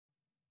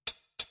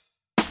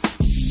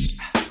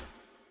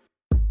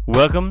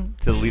Welcome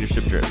to the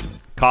Leadership Drip,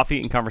 coffee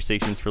and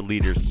conversations for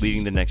leaders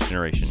leading the next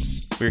generation.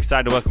 We're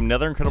excited to welcome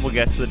another incredible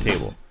guest to the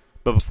table.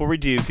 But before we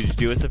do, could you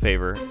do us a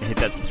favor and hit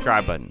that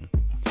subscribe button?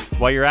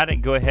 While you're at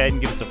it, go ahead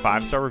and give us a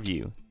 5-star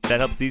review.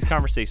 That helps these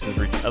conversations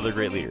reach other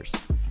great leaders.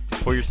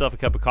 Pour yourself a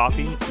cup of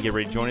coffee and get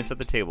ready to join us at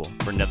the table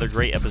for another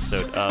great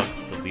episode of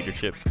the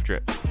Leadership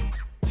Drip.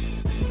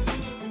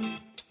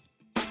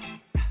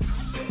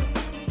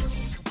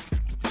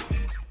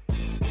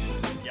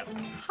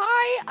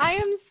 Hi, I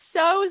am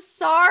so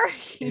sorry.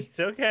 It's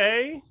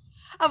okay.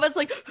 I was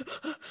like,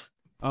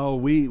 oh,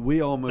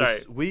 we almost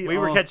Sorry, we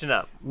were catching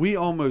up. We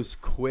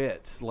almost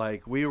quit.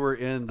 Like we were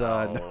in the.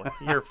 Oh,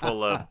 you're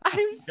full of.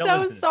 I'm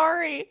so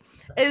sorry.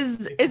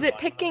 Is it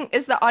picking?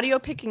 Is the audio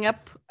picking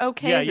up?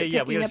 Okay.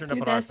 Yeah. We got to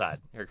turn up on our side.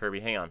 Here, Kirby,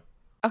 hang on.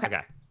 Okay.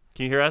 Can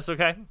you hear us?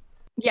 Okay.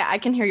 Yeah, I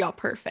can hear y'all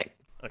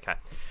perfect. Okay.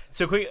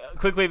 So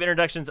quick wave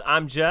introductions.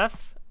 I'm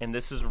Jeff, and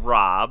this is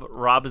Rob.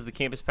 Rob is the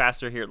campus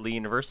pastor here at Lee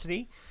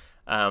University.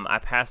 I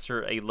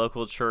pastor a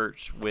local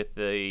church with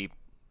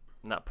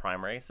not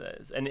primary, so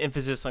an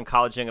emphasis on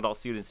college young adult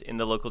students in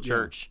the local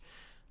church.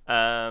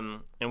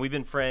 And we've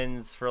been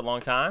friends for a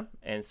long time.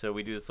 And so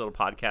we do this little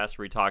podcast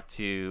where we talk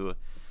to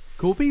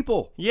cool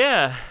people.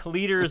 Yeah.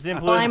 Leaders,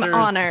 influencers. I'm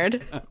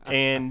honored.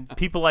 And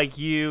people like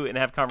you, and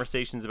have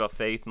conversations about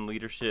faith and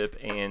leadership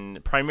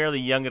and primarily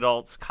young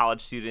adults,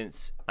 college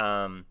students,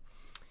 and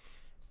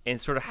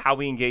sort of how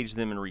we engage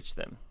them and reach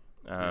them.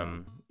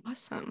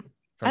 Awesome.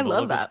 I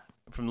love that.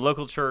 From the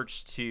local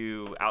church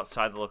to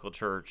outside the local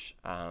church.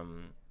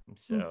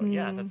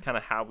 Yeah, that's kind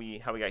of how we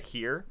got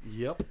here.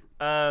 Yep.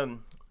 I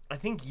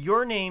think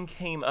your name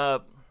came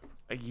up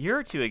a year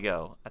or two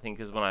ago, I think,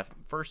 is when I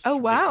first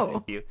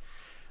wow. you.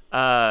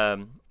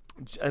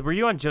 Were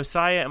you on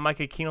Josiah and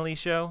Micah Keenely's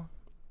show?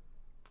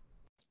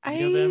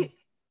 I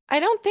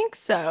don't think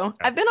so. Okay.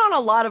 I've been on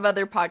a lot of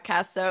other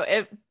podcasts, so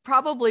it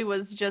probably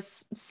was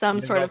just some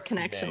sort of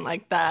connection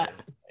like that.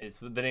 It's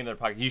the name of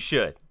their podcast. You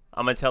should.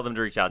 I'm going to tell them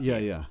to reach out to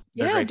you.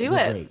 Yeah, do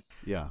it. Great.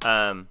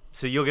 Yeah.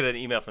 So you'll get an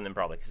email from them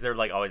probably because they're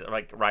like always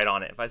like right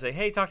on it. If I say,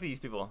 hey, talk to these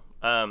people.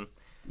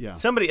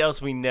 Somebody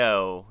else we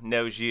know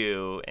knows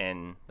you,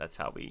 and that's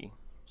how we.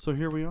 So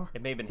here we are.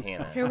 It may have been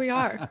Hannah. Here we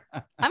are.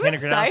 I'm Hannah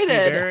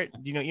excited.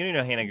 Do you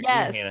know Hannah?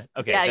 Yes. Hannah?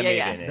 Okay.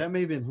 Yeah. That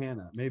may have been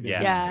Hannah. Maybe.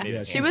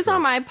 Yeah. She was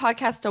on my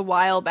podcast a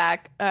while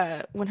back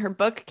when her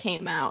book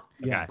came out.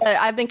 Yeah. But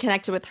I've been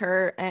connected with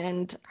her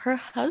and her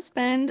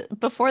husband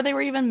before they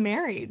were even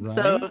married. Right?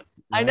 So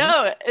I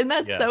know, and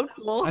that's so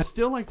cool. I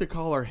still like to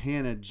call her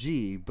Hannah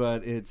G,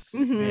 but it's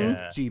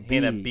GB.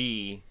 Hannah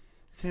B.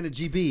 It's Hannah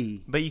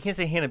GB. But you can't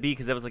say Hannah B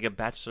because that was like a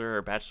bachelor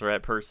or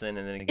bachelorette person,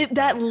 and then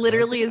that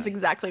literally is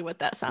exactly what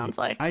that sounds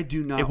like. I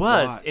do not. It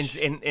was, watch.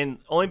 and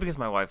only because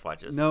my wife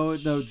watches. No.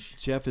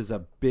 Jeff is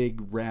a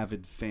big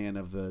rabid fan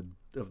of the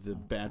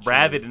Bachelor.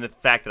 Rabid in the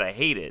fact that I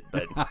hate it,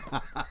 but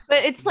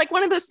but it's like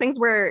one of those things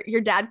where your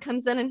dad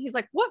comes in and he's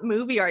like, "What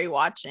movie are you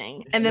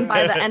watching?" And then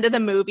by the end of the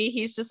movie,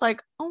 he's just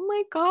like, "Oh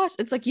my gosh!"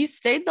 It's like you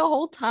stayed the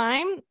whole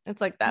time.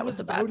 It's like that was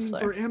The Bachelor. Voting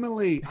for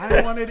Emily.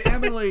 I wanted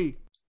Emily.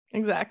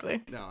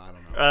 Exactly. No, I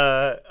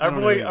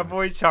don't know. Our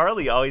boy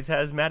Charlie always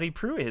has Maddie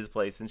Prue at his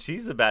place, and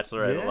she's the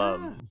Bachelorette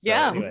alum. So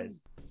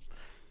anyways.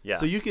 Yeah.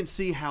 So you can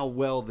see how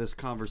well this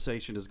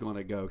conversation is going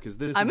to go because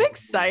I'm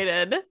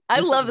excited.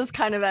 I love this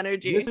kind of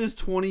energy. This is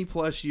 20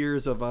 plus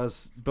years of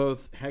us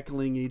both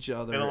heckling each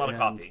other and a lot of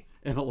coffee.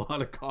 And a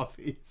lot of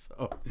coffee.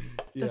 So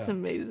that's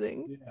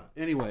amazing. Yeah.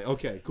 Anyway,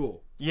 okay,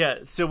 cool. Yeah.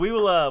 So we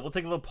will we'll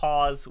take a little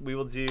pause. We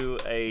will do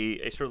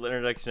a short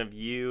introduction of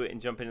you and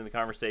jump into the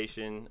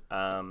conversation.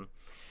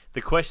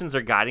 The questions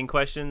are guiding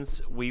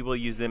questions. We will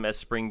use them as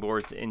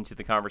springboards into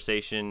the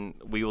conversation.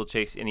 We will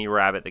chase any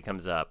rabbit that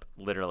comes up,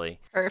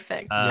 literally.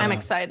 Perfect. I'm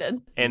excited.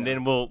 And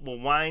then we'll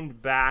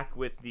wind back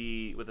with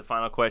the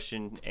final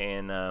question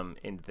and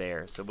end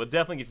there. So we'll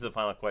definitely get to the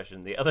final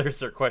question. The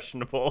others are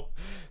questionable.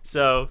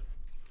 So,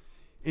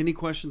 any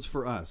questions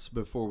for us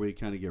before we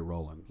kind of get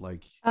rolling?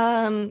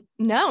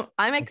 No,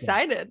 I'm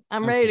excited.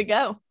 I'm ready to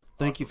go.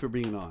 Thank you for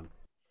being on.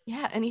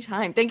 Yeah,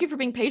 anytime. Thank you for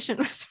being patient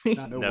with me.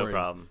 No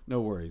problem.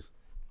 No worries.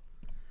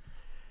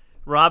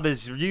 Rob,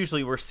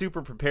 we're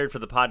super prepared for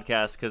the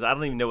podcast because I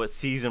don't even know what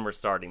season we're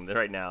starting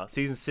right now.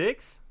 Season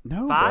 6?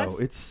 No, 5? bro,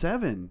 it's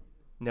 7.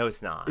 No,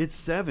 it's not. It's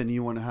 7.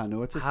 You want to know how I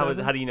know it's a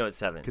 7? How do you know it's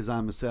 7? Because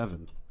I'm a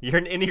 7. You're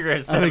an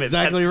Enneagram 7. I'm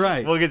exactly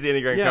right. We'll get to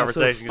Enneagram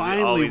conversation. So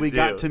finally, we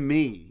got to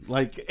me.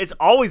 It's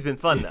always been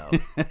fun, though.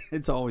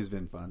 It's always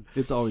been fun.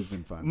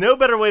 No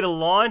better way to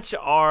launch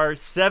our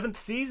 7th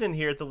season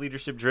here at the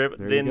Leadership Drip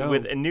than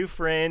with a new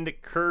friend,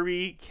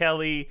 Kirby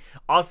Kelly,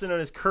 also known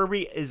as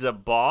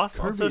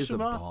Kirbyisaboss on social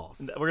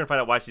media. We're gonna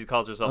find out why she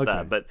calls herself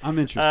that. But I'm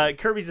interested.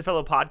 Kirby's a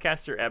fellow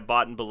podcaster at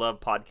Bought and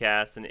Beloved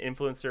Podcast, and an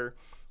influencer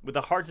with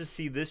a heart to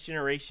see this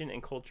generation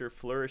and culture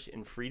flourish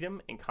in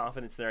freedom and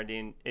confidence in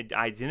their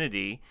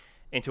identity,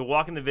 and to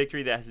walk in the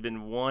victory that has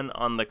been won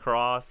on the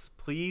cross,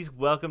 please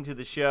welcome to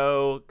the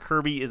show,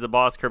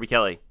 Kirby-Isaboss, Kirby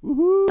Kelly.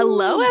 Woo-hoo.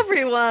 Hello,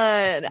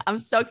 everyone. I'm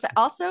so excited.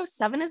 Also,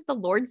 7 is the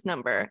Lord's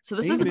number. So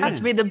this is about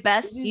to be the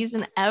best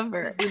season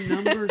ever. It's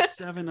the number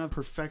 7 of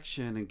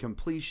perfection and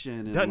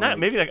completion. And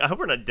I hope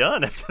we're not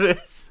done after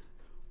this.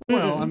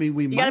 Well, I mean,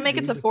 you got to make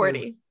it to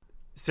 40.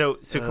 So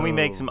can we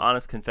make some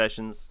honest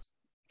confessions?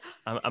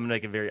 I'm going to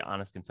make a very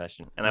honest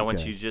confession. And I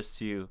want you just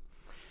to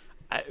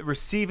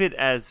receive it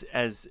as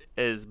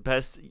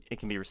best it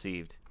can be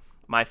received.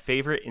 My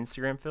favorite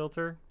Instagram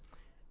filter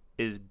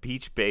is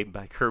Beach Babe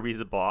by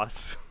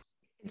Kirbyisaboss.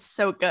 It's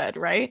so good,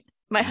 right?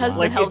 My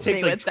husband helps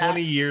me with that.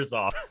 20 years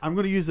off. I'm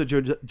going to use a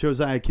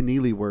Josiah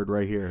Keneally word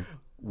right here.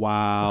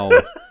 Wow.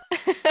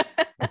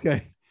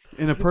 Okay.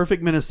 In a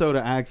perfect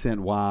Minnesota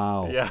accent.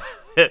 Wow. Yeah.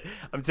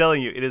 I'm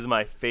telling you, it is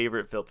my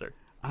favorite filter.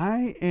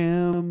 I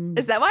am.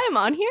 Is that why I'm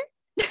on here?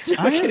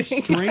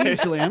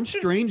 I'm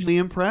strangely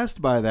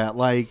impressed by that.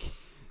 Like,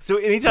 so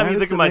anytime you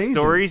look at my amazing.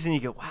 Stories and you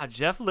go, wow,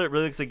 Jeff really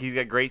looks like he's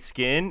got great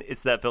skin,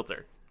 it's that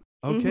filter.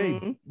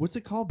 Okay, what's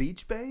it called?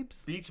 Beach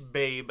Babes? Beach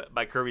Babe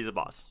by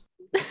Kirbyisaboss.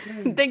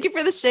 Thank you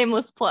for the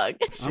shameless plug.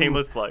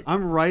 Shameless plug.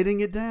 I'm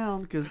writing it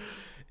down because.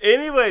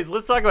 Anyways,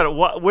 let's talk about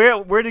it.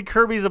 Where did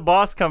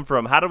Kirbyisaboss come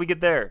from? How did we get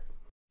there?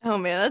 Oh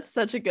man, that's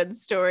such a good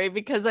story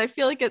because I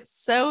feel like it's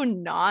so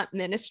not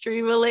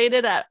ministry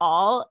related at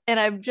all. And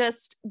I've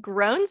just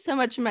grown so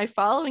much in my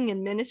following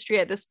in ministry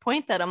at this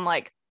point that I'm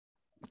like,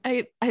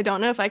 I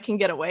don't know if I can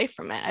get away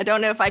from it. I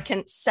don't know if I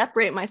can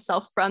separate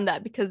myself from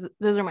that because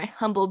those are my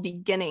humble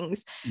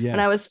beginnings when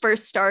I was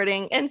first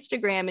starting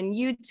Instagram and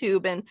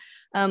YouTube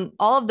and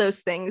all of those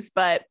things.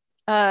 But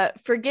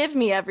forgive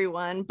me,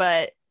 everyone.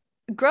 But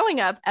growing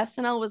up,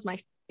 SNL was my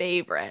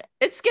favorite.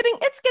 It's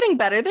getting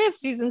better. They have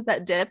seasons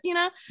that dip, you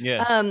know.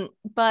 Yeah.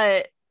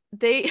 But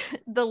the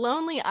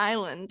Lonely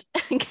Island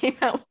came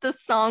out with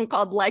this song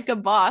called Like a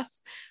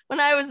Boss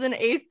when I was in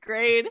 8th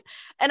grade,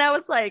 and I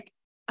was like,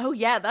 oh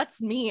yeah,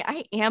 that's me.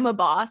 I am a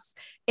boss.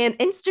 And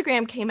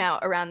Instagram came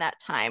out around that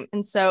time,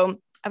 and so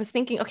I was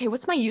thinking, okay,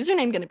 what's my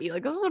username going to be?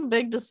 Like, this is a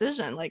big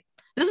decision. Like,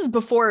 this is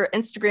before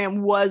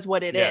Instagram was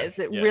what it is.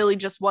 It really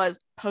just was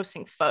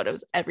posting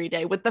photos every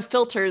day with the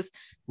filters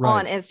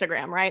on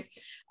Instagram, right?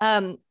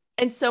 And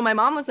so my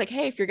mom was like,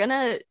 hey, if you're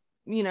gonna,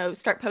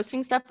 start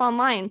posting stuff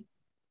online,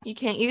 you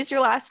can't use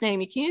your last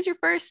name. You can use your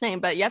first name,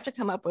 but you have to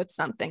come up with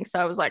something. So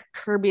I was like,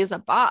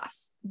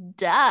 Kirbyisaboss,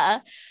 duh.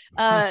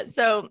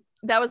 So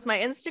that was my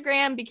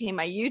Instagram, became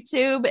my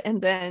YouTube,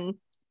 and then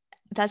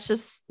that's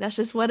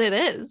just what it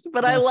is.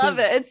 But I love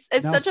it.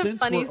 It's such a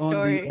funny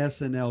story. On the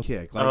SNL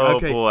kick.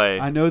 Boy.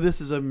 I know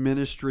this is a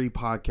ministry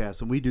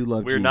podcast, and we do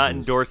love We're Jesus. not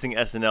endorsing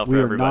SNL for we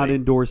are everybody. not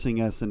endorsing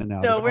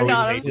SNL. No, we're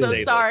not. I'm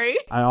so sorry.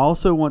 I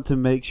also want to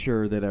make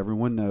sure that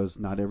everyone knows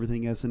not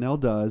everything SNL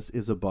does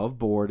is above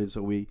board, and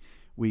so we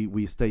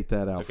state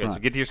that out front. So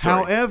get to your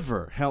story.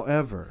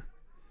 However,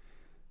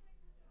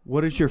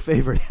 what is your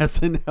favorite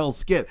SNL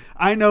skit?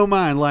 I know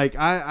mine. Like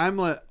I'm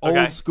an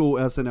old school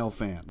SNL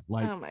fan.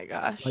 Like, oh my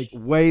gosh, like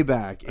way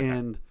back.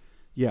 And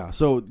yeah,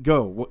 so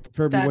go.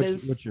 Kirby,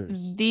 what's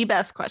yours? The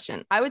best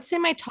question. I would say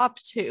my top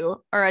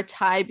 2 are a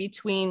tie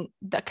between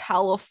the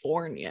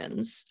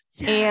Californians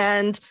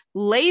and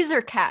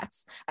Laser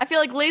Cats. I feel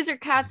like Laser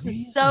Cats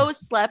is so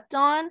slept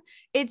on.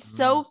 It's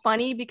so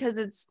funny because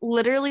it's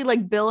literally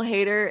like Bill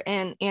Hader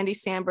and Andy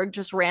Samberg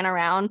just ran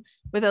around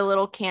with a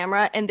little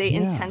camera and they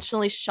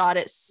intentionally shot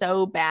it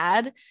so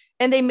bad.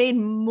 And they made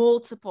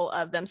multiple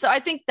of them. So I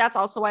think that's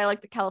also why I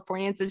like the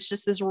Californians. It's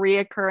just this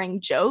reoccurring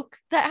joke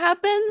that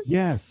happens.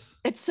 Yes.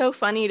 It's so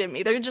funny to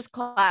me. They're just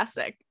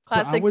classic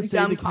So I would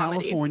say the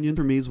comedy. Californian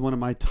for me is one of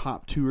my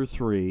top 2 or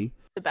 3.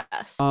 The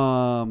best.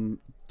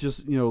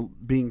 Just,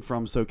 being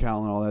from SoCal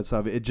and all that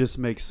stuff, it just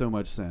makes so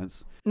much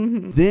sense.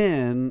 Mm-hmm.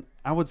 Then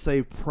I would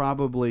say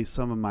probably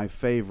some of my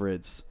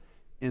favorites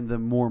in the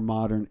more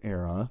modern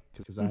era,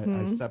 because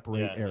I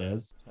separate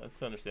eras. Yeah. That's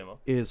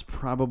understandable. Is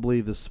probably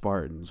the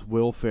Spartans,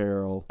 Will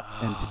Ferrell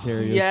and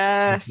Terry.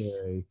 Yes.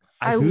 Terry.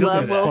 I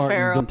love Will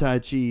Ferrell. Tai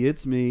Chi,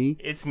 it's me.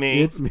 It's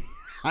me.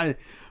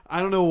 I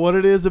don't know what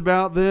it is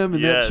about them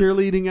and that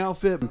cheerleading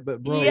outfit,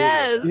 but bro,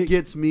 it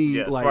gets me.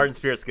 Yeah, Spartan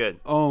Spirit's good.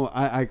 Oh,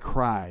 I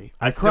cry.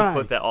 I still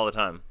put that all the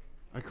time.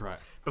 I cry.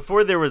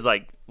 Before there was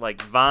like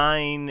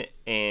Vine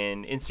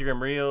and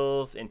Instagram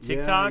Reels and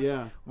TikTok,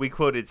 we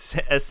quoted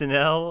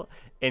SNL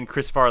and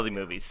Chris Farley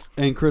movies.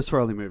 For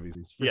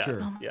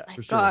sure. Oh my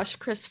gosh,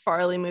 Chris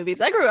Farley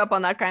movies. I grew up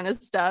on that kind of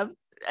stuff.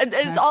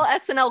 It's all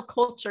SNL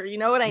culture. You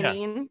know what I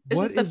mean? It's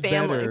what just the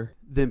family. Better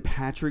than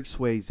Patrick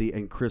Swayze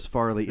and Chris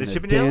Farley in a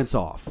Chippendales?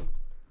 dance-off?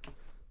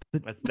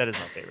 That is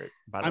my favorite.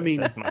 By the way,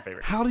 that's my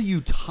favorite. How do you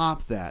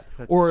top that?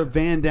 Or a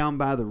Van Down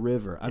by the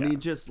River? I mean,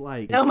 just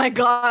like... Oh my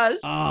gosh.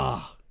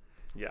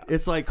 Yeah,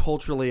 it's like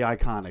culturally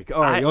iconic.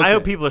 All right, I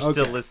hope people are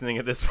still listening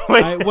at this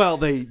point.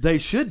 They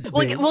should.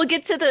 We'll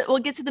get to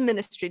the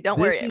ministry. Don't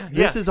worry.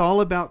 This is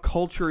all about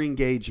culture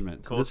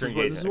engagement. This is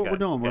what we're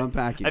doing. We're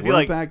unpacking. I feel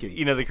like the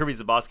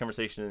Kirbyisaboss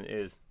conversation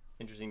is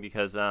interesting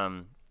because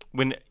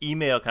when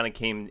email kind of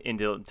came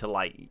into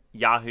like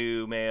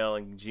Yahoo Mail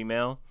and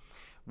Gmail,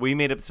 we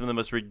made up some of the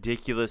most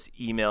ridiculous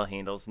email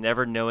handles,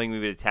 never knowing we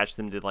would attach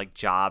them to like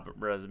job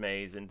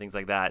resumes and things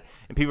like that.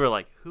 And people are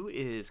like, "Who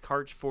is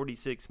Karch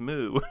 46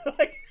 Moo?"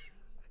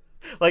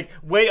 like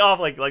way off.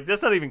 Like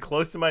that's not even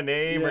close to my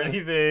name or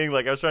anything.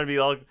 Like I was trying to be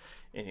all.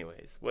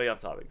 Anyways, way off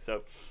topic.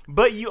 So,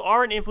 but you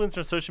are an influencer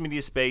in social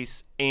media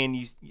space, and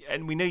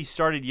we know you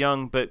started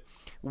young. But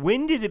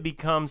when did it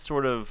become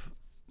sort of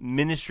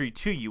ministry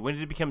to you? When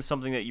did it become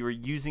something that you were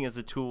using as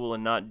a tool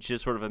and not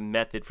just sort of a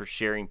method for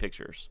sharing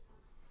pictures?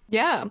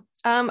 Yeah.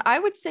 I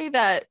would say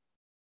that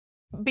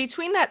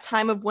between that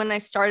time of when I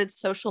started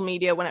social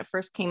media, when it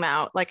first came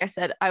out, like I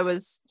said, I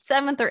was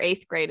 7th or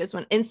 8th grade is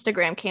when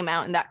Instagram came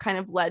out, and that kind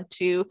of led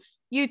to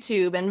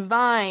YouTube and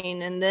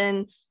Vine and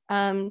then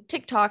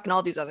TikTok and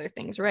all these other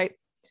things. Right.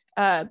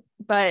 But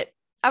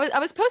I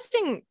was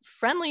posting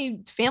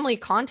friendly family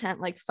content,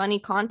 like funny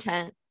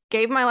content,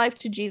 gave my life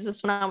to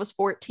Jesus when I was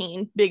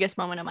 14, biggest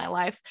moment of my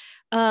life.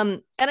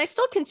 And I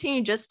still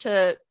continue just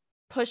to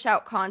push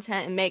out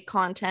content and make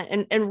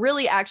content and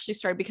really actually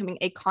started becoming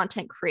a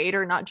content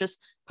creator, not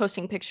just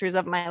posting pictures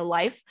of my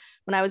life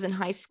when I was in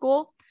high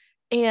school.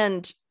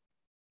 And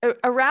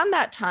around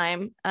that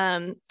time,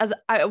 as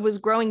I was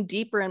growing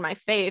deeper in my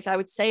faith, I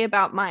would say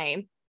about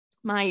my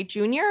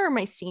junior or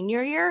my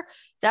senior year,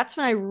 that's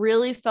when I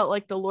really felt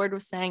like the Lord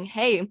was saying,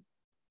 hey,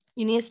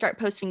 you need to start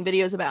posting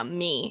videos about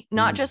me,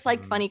 not just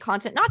like funny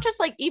content, not just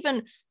like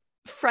even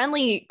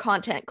friendly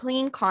content,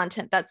 clean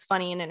content that's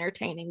funny and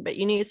entertaining, but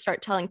you need to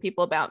start telling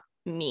people about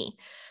me.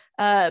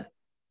 And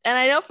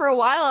I know for a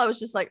while I was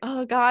just like,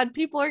 oh God,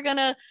 people are going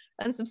to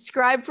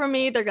unsubscribe from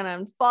me. They're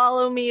going to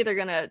unfollow me. They're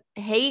going to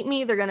hate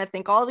me. They're going to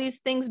think all these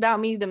things about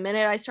me the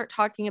minute I start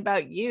talking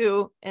about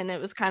you. And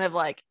it was kind of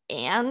like,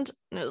 and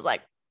it was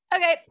like,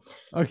 okay.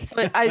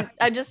 So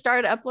I just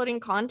started uploading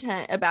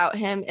content about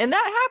him, and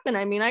that happened.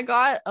 I mean, I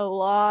got a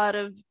lot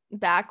of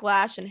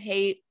backlash and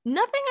hate.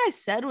 Nothing I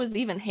said was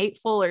even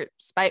hateful or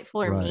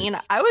spiteful or mean.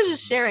 I was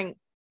just sharing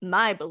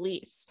my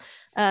beliefs,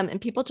 and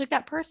people took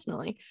that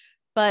personally.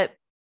 But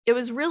it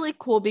was really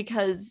cool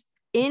because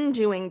in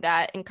doing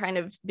that and kind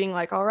of being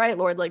like, all right,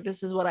 Lord, like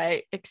this is what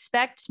I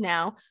expect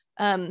now.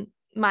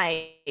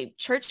 My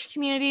church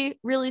community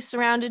really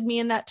surrounded me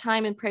in that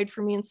time and prayed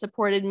for me and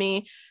supported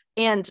me.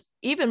 And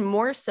even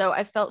more so,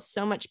 I felt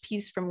so much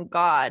peace from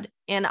God.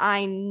 And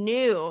I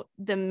knew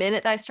the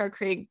minute that I started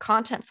creating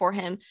content for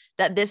him,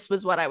 that this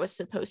was what I was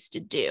supposed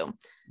to do.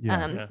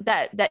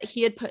 That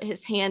he had put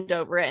his hand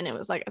over it. And it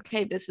was like,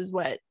 okay, this is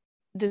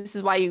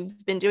why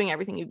you've been doing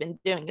everything you've been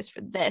doing, is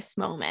for this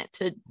moment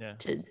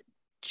to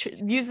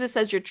use this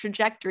as your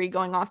trajectory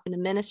going off into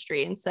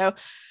ministry. And so,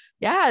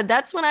 yeah,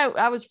 that's when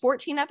I was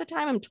 14 at the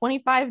time. I'm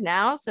 25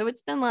 now. So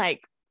it's been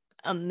like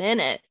a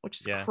minute, which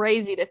is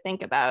crazy to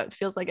think about. It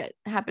feels like it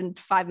happened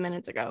 5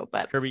 minutes ago.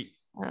 But Kirby,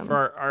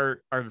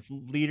 for our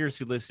leaders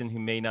who listen who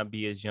may not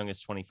be as young as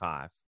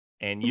 25,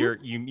 and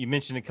you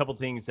mentioned a couple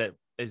things that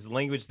is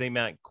language they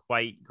might not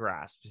quite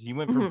grasp. So you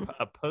went from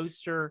a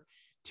poster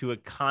to a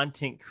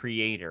content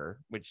creator,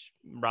 which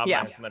Rob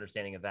has some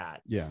understanding of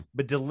that. Yeah.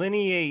 But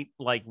delineate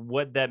like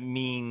what that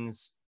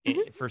means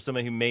for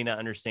someone who may not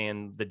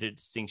understand the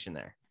distinction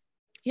there.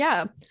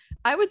 Yeah,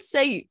 I would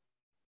say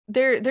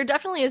there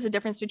definitely is a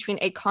difference between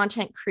a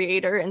content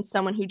creator and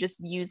someone who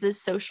just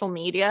uses social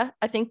media.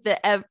 I think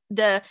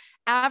the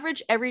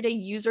average everyday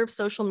user of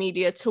social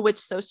media, to which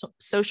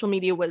social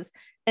media was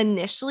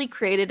initially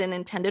created and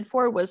intended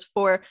for, was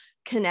for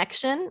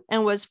connection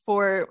and was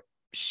for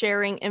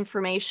sharing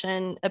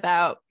information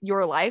about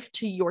your life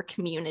to your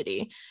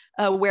community.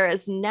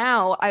 Whereas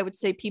now I would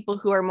say people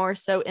who are more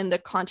so in the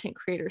content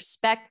creator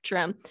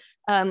spectrum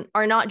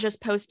are not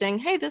just posting,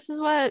 hey, this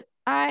is what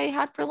I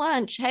had for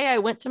lunch. Hey, I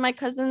went to my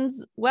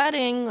cousin's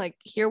wedding. Like,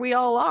 here we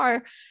all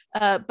are.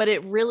 But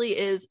it really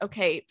is,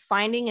 okay,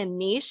 finding a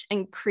niche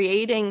and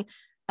creating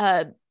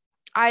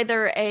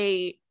either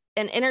an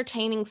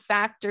entertaining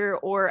factor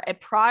or a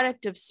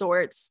product of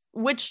sorts,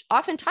 which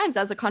oftentimes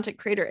as a content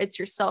creator, it's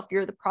yourself.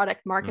 You're the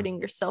product marketing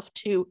yourself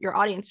to your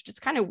audience, which is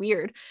kind of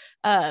weird.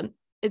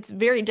 It's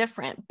very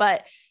different,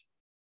 but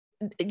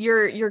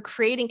you're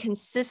creating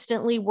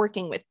consistently,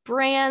 working with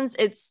brands.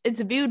 It's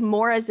viewed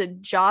more as a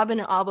job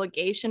and an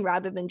obligation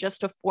rather than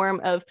just a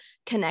form of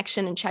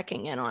connection and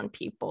checking in on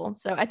people.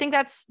 So I think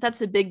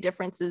that's a big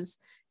difference. Is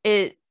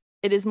it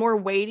is more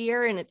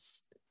weightier and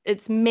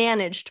it's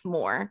managed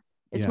more.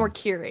 It's more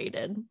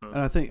curated. And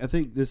I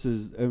think this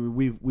is, I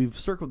mean, we've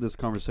circled this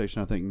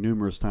conversation, I think,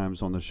 numerous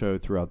times on the show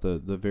throughout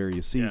the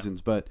various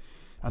seasons, but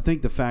I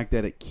think the fact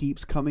that it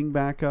keeps coming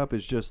back up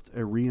is just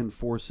a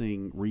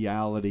reinforcing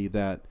reality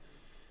that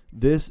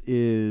this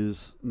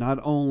is not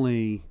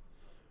only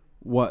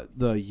what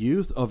the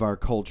youth of our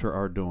culture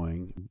are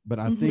doing, but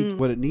I think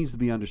what it needs to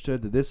be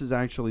understood that this is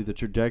actually the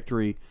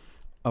trajectory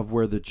of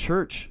where the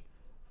church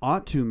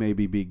ought to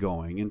maybe be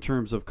going in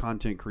terms of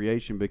content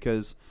creation,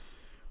 because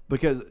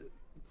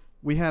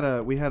we had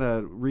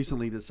a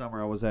recently this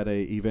summer, I was at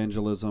a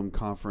evangelism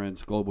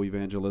conference, global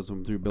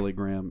evangelism through Billy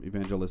Graham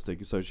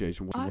Evangelistic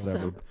Association, whatever.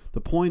 Awesome.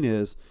 The point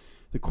is,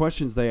 the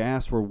questions they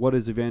asked were, what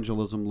does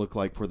evangelism look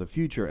like for the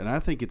future? And I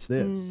think it's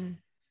this.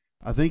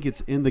 I think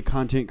it's in the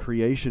content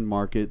creation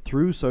market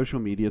through social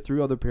media,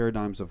 through other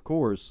paradigms, of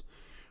course.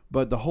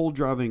 But the whole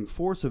driving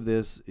force of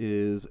this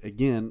is,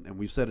 again, and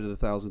we've said it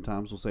 1,000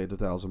 times, we'll say it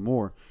 1,000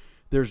 more.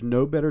 There's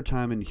no better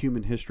time in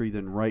human history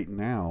than right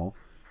now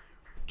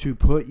to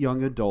put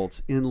young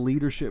adults in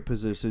leadership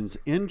positions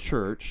in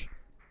church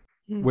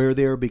where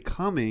they're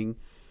becoming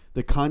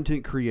the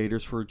content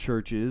creators for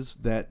churches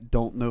that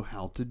don't know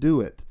how to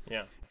do it.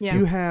 Yeah.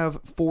 You have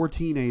 4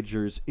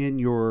 teenagers in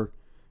your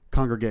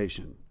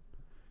congregation.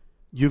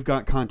 You've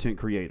got content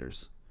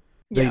creators.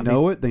 They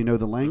know it. They know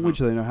the language.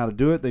 They know how to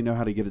do it. They know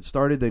how to get it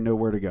started. They know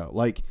where to go.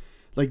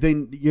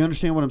 You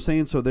understand what I'm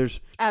saying? So there's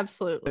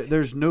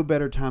no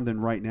better time than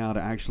right now to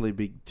actually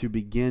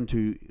begin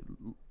to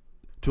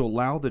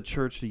allow the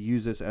church to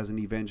use this as an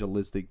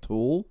evangelistic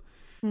tool,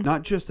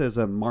 not just as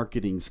a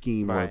marketing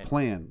scheme or a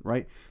plan,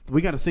 right?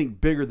 We got to think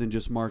bigger than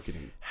just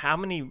marketing. How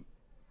many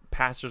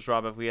pastors,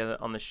 Rob, if we had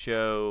on the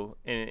show,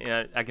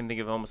 and I can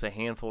think of almost a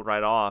handful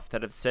right off,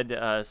 that have said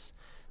to us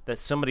that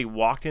somebody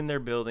walked in their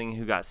building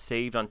who got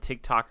saved on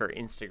TikTok or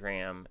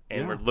Instagram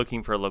and were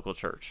looking for a local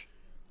church.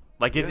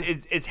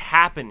 It's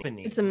happening.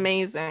 It's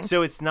amazing.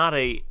 So it's not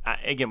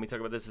again, we talk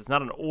about this, it's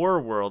not an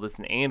or world, it's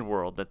an and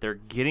world, that they're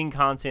getting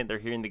content, they're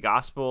hearing the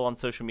gospel on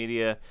social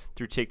media,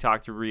 through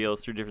TikTok, through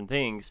Reels, through different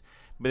things,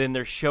 but then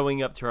they're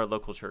showing up to our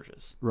local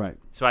churches. Right.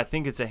 So I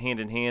think it's a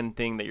hand-in-hand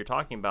thing that you're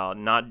talking about,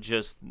 not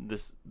just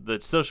this. The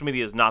social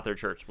media is not their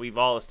church. We've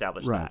all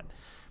established that.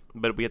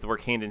 But we have to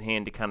work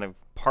hand-in-hand to kind of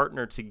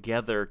partner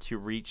together to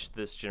reach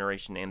this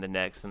generation and the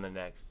next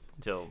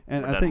until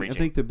and I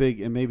think the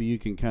big, and maybe you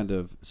can kind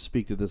of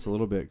speak to this a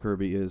little bit,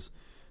 Kirby, is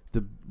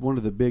one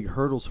of the big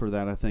hurdles for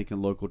that, I think,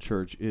 in local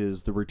church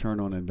is the return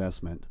on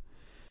investment.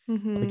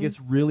 Like, it's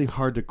really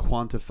hard to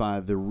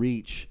quantify the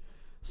reach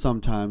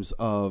sometimes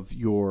of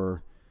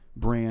your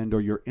brand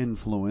or your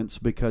influence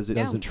because it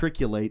doesn't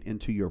matriculate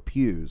into your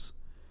pews.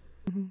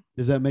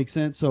 Does that make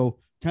sense? So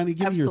kind of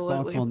give me your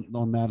thoughts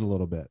on that a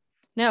little bit.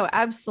 No,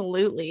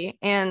 absolutely.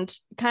 And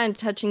kind of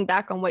touching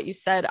back on what you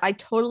said, I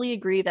totally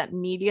agree that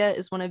media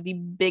is one of the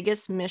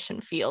biggest mission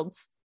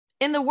fields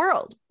in the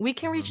world. We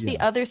can reach the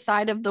other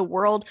side of the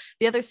world,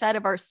 the other side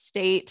of our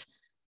state.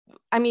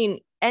 I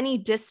mean, any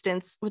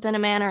distance within a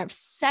matter of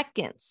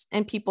seconds,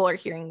 and people are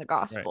hearing the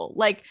gospel.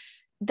 Like,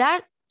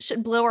 that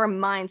should blow our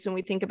minds when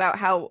we think about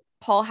how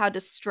Paul had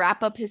to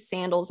strap up his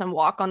sandals and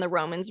walk on the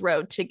Romans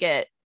road to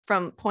get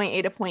from point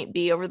A to point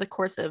B over the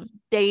course of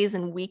days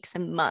and weeks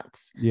and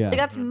months. Like,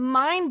 that's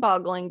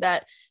mind-boggling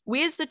that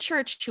we as the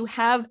church who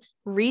have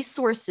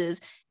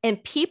resources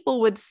and people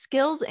with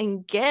skills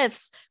and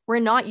gifts, we're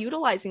not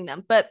utilizing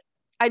them. But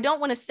I don't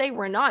want to say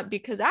we're not,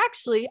 because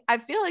actually I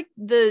feel like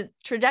the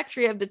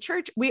trajectory of the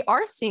church, we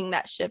are seeing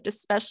that shift,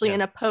 especially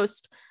in a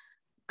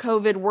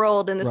post-COVID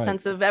world, in the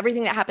sense of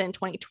everything that happened in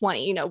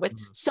 2020, with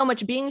so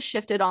much being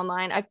shifted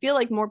online. I feel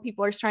like more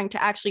people are starting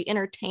to actually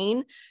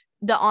entertain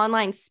the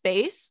online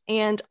space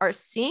and are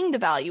seeing the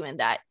value in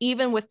that,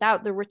 even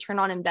without the return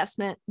on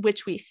investment,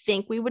 which we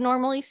think we would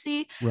normally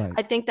see.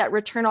 I think that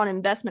return on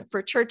investment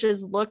for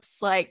churches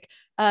looks like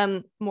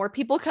more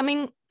people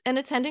coming and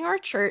attending our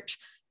church,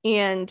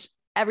 and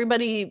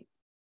everybody,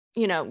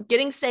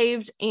 getting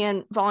saved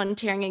and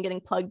volunteering and getting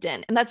plugged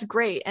in. And that's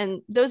great.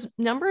 And those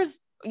numbers,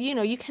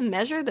 you can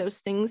measure those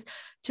things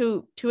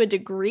to a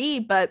degree,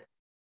 but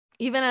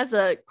even as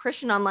a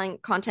Christian online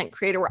content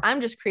creator, where I'm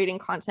just creating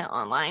content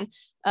online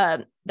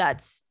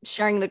that's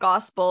sharing the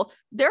gospel,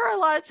 there are a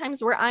lot of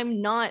times where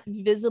I'm not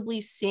visibly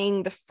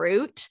seeing the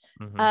fruit.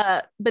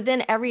 But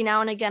then every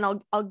now and again,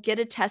 I'll get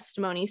a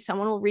testimony.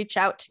 Someone will reach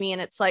out to me and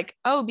it's like,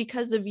 oh,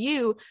 because of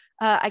you,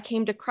 I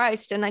came to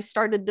Christ and I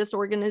started this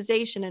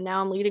organization and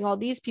now I'm leading all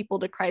these people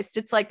to Christ.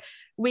 It's like,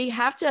 we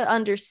have to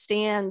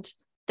understand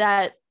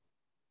that,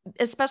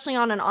 especially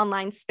on an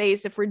online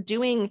space, if we're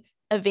doing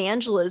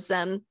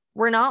evangelism,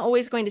 we're not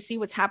always going to see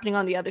what's happening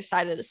on the other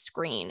side of the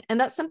screen. And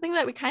that's something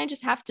that we kind of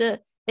just have to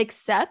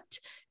accept.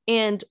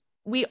 And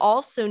we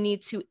also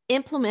need to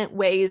implement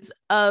ways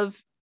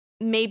of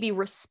maybe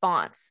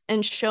response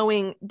and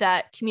showing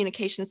that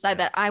communication side,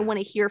 that I want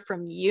to hear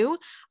from you.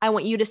 I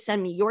want you to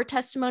send me your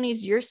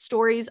testimonies, your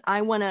stories.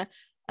 I want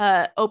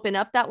to open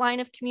up that line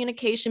of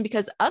communication,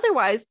 because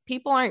otherwise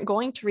people aren't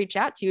going to reach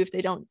out to you if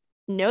they don't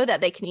know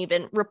that they can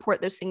even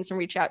report those things and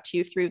reach out to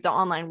you through the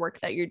online work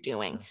that you're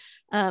doing.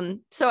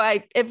 So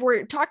if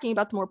we're talking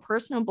about the more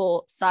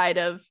personable side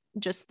of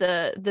just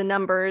the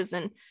numbers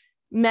and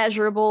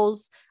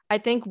measurables, I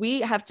think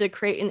we have to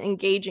create an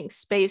engaging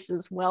space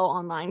as well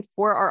online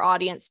for our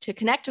audience to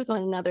connect with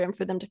one another and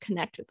for them to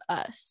connect with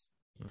us.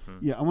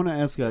 Yeah, I want to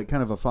ask a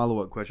kind of a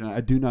follow-up question.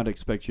 I do not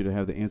expect you to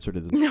have the answer to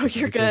this. No,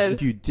 you're good.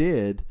 If you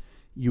did,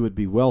 you would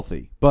be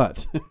wealthy.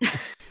 But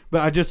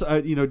just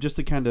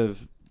to kind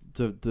of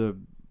to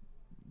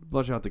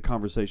flesh out the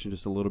conversation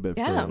just a little bit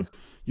further.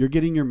 You're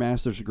getting your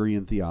master's degree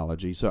in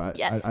theology. So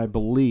I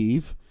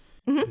believe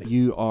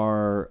you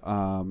are,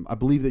 I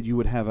believe that you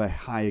would have a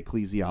high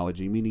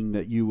ecclesiology, meaning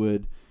that you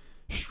would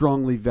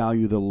strongly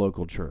value the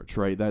local church,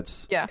 right?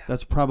 That's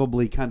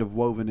probably kind of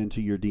woven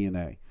into your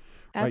DNA,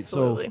 Right.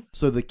 Absolutely.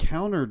 So the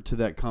counter to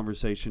that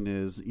conversation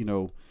is,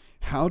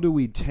 how do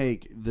we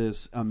take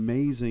this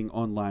amazing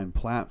online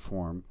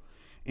platform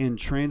and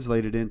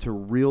translate it into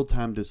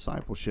real-time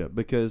discipleship?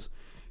 Because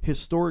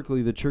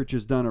historically, the church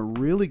has done a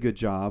really good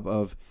job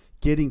of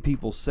getting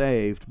people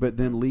saved, but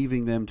then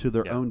leaving them to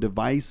their own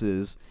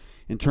devices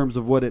in terms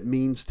of what it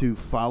means to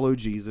follow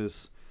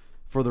Jesus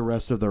for the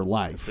rest of their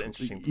life. It's an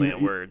interesting play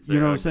on words. You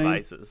know what I'm saying?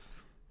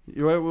 Devices.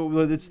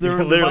 Well, it's their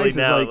own literally devices.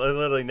 now,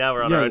 literally now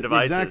we're on our own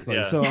devices. Exactly.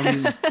 Yeah. So I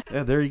mean,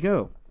 there you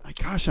go.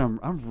 Gosh, I'm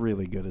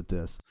really good at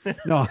this.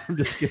 No, I'm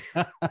just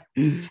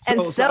kidding.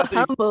 So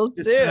humble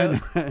too.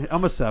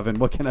 I'm a 7.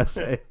 What can I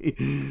say?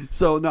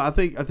 So no, I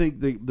think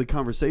the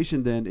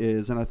conversation then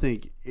is, and I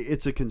think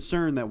it's a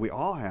concern that we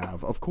all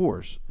have, of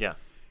course. Yeah.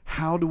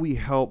 How do we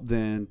help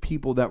then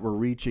people that we're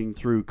reaching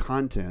through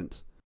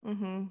content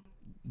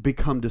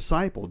become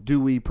discipled?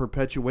 Do we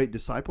perpetuate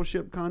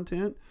discipleship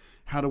content?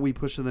 How do we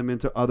push them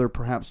into other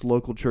perhaps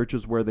local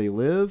churches where they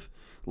live?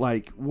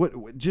 Like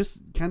what?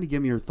 Just kind of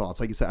give me your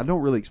thoughts. Like I said, I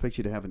don't really expect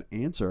you to have an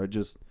answer. I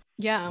just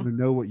want to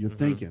know what you're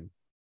thinking.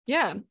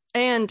 Yeah.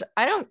 And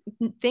I don't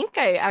think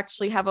I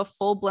actually have a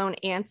full-blown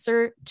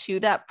answer to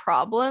that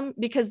problem,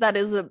 because that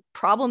is a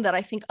problem that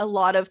I think a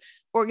lot of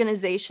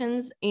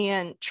organizations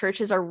and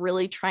churches are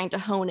really trying to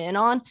hone in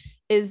on,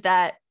 is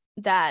that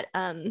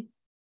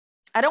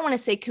I don't want to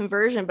say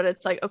conversion, but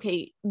it's like,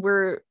 okay,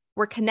 we're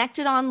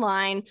connected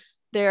online.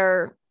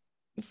 They're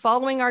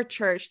following our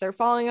church. They're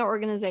following our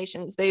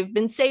organizations. They've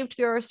been saved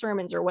through our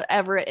sermons or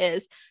whatever it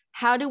is.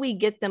 How do we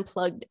get them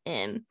plugged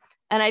in?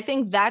 And I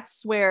think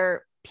that's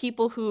where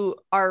people who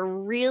are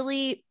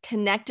really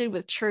connected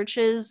with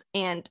churches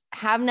and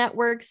have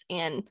networks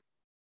and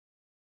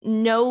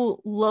know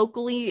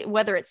locally,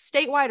 whether it's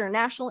statewide or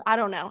national, I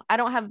don't know. I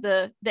don't have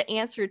the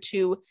answer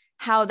to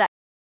how that.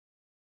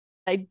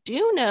 I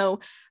do know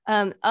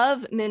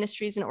of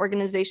ministries and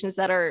organizations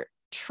that are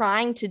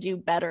trying to do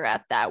better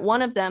at that.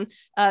 One of them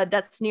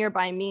that's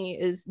nearby me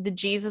is the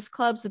Jesus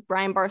Clubs with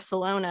Brian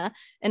Barcelona.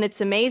 And it's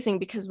amazing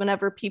because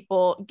whenever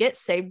people get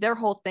saved, their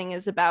whole thing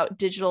is about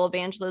digital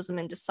evangelism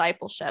and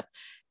discipleship.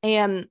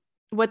 And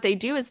what they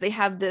do is they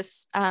have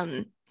this,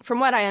 from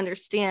what I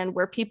understand,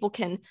 where people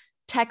can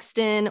text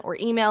in or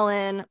email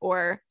in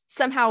or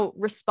somehow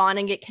respond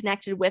and get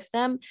connected with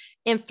them.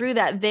 And through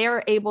that,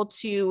 they're able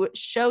to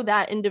show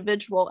that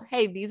individual,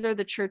 hey, these are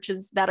the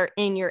churches that are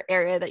in your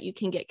area that you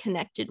can get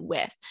connected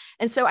with.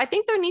 And so I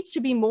think there needs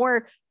to be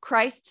more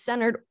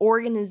Christ-centered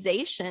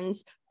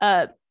organizations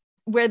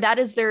where that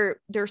is their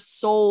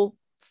sole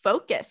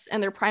focus,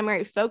 and their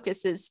primary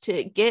focus is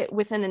to get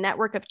within a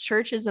network of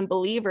churches and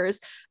believers,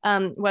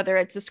 whether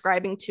it's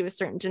ascribing to a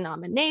certain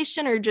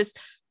denomination or just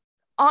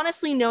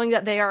honestly knowing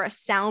that they are a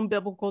sound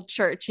biblical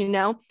church,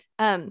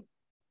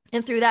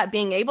 and through that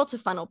being able to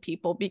funnel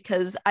people,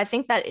 because I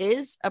think that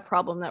is a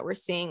problem that we're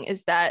seeing,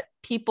 is that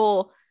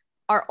people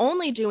are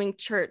only doing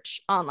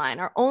church online,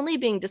 are only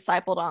being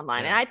discipled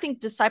online. And I think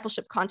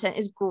discipleship content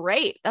is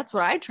great. That's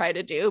what I try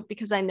to do,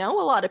 because I know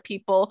a lot of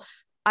people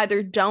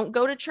either don't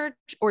go to church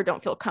or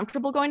don't feel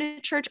comfortable going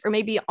to church, or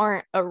maybe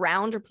aren't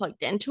around or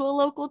plugged into a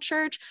local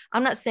church.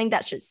 I'm not saying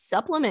that should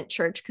supplement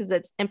church, because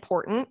it's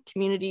important.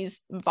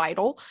 Community's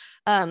vital.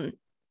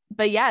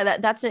 But yeah,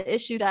 that's an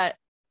issue that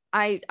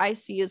I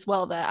see as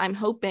well, that I'm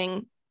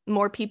hoping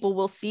more people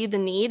will see the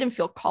need and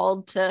feel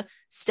called to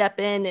step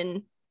in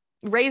and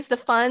raise the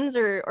funds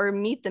or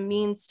meet the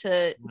means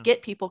to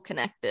get people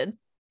connected.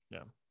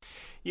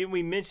 Yeah,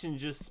 we mentioned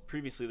just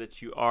previously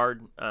that you are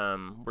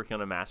working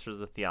on a master's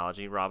of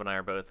theology. Rob and I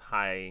are both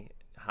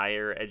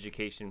higher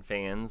education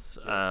fans.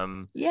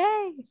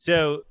 Yay!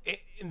 So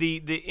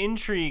the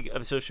intrigue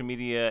of social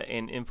media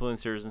and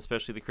influencers,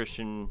 especially the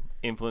Christian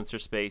influencer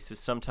space, is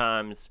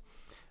sometimes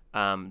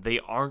they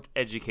aren't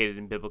educated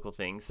in biblical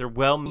things. They're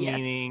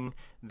well-meaning.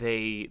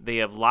 Yes. They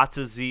have lots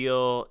of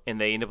zeal,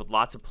 and they end up with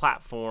lots of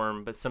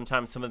platform. But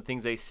sometimes some of the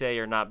things they say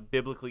are not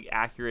biblically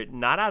accurate,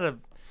 not out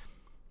of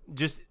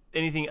just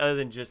anything other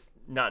than just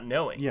not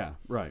knowing. Yeah,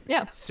 right.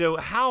 Yeah. So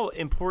how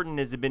important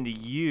has it been to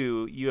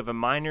you? You have a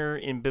minor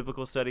in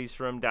biblical studies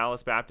from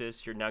Dallas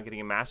Baptist. You're now getting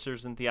a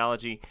master's in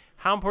theology.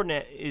 How important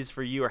it is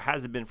for you, or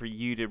has it been for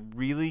you, to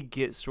really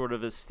get sort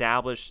of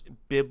established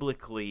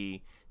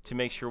biblically to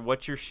make sure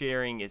what you're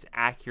sharing is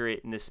accurate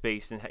in this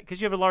space? And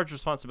because you have a large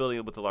responsibility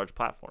with a large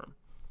platform.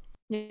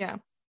 Yeah.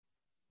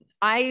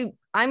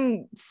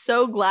 I'm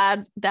so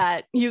glad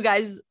that you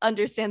guys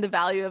understand the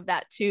value of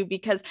that too,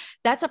 because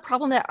that's a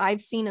problem that I've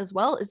seen as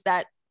well, is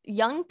that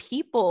young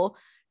people,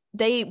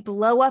 they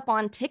blow up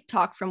on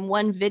TikTok from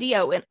one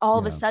video, and all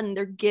of a sudden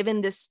they're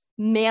given this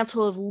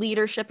mantle of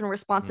leadership and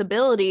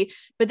responsibility,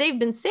 but they've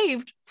been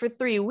saved for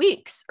 3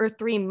 weeks or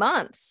 3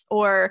 months,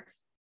 or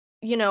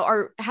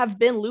or have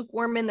been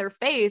lukewarm in their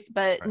faith,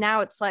 but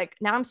now it's like,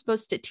 now I'm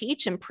supposed to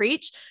teach and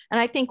preach. And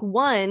I think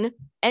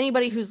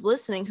anybody who's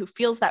listening who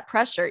feels that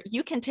pressure,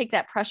 you can take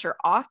that pressure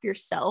off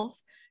yourself,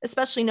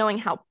 especially knowing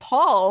how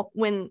Paul,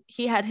 when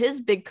he had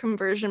his big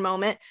conversion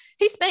moment,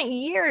 he spent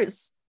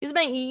years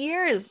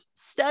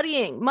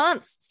studying,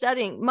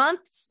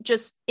 months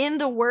just in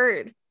the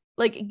word,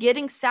 like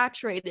getting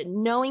saturated,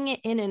 knowing it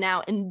in and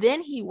out. And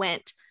then he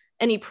went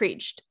and he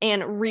preached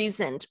and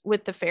reasoned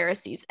with the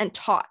Pharisees and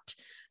taught.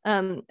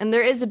 And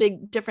there is a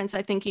big difference,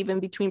 I think, even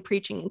between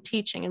preaching and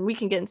teaching. And we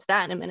can get into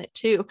that in a minute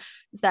too,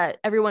 is that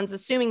everyone's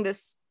assuming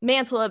this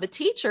mantle of a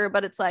teacher,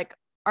 but it's like,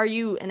 are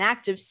you an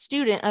active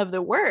student of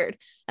the word?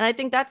 And I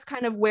think that's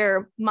kind of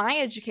where my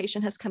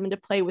education has come into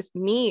play with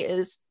me.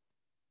 Is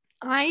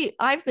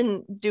I've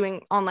been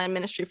doing online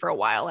ministry for a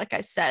while, like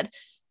I said.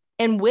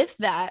 And with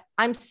that,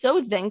 I'm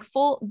so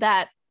thankful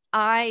that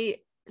I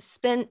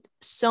spent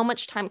so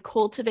much time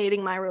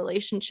cultivating my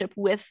relationship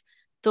with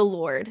the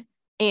Lord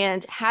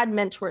and had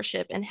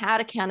mentorship and had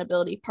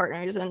accountability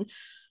partners and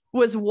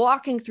was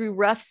walking through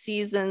rough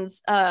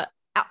seasons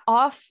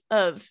off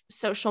of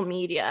social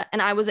media.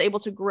 And I was able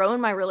to grow in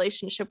my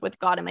relationship with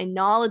God and my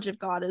knowledge of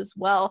God as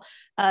well.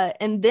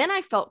 And then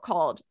I felt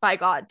called by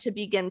God to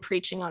begin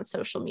preaching on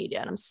social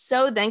media. And I'm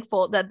so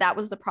thankful that that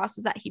was the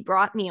process that he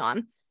brought me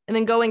on. And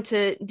then going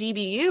to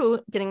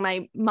DBU, getting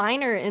my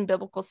minor in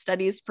biblical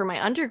studies for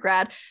my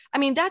undergrad. I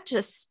mean, that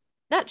just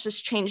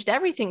changed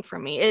everything for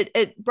me.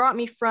 It brought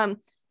me from,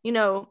 I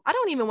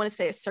don't even want to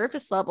say a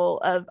surface level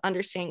of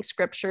understanding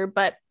scripture,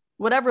 but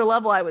whatever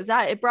level I was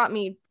at, it brought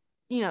me,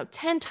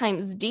 10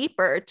 times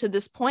deeper to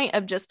this point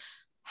of just,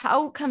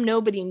 how come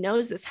nobody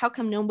knows this? How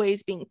come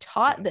nobody's being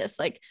taught this?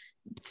 Like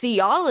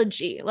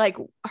theology, like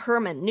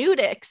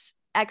hermeneutics,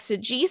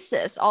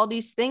 exegesis, all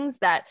these things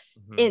that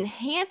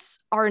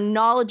enhance our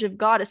knowledge of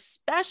God,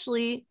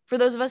 especially for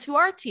those of us who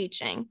are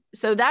teaching.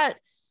 So that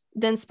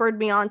then spurred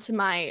me on to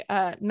my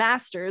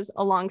master's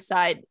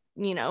alongside,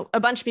 a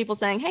bunch of people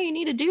saying, hey, you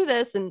need to do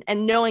this. And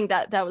knowing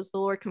that was the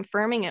Lord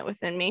confirming it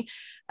within me.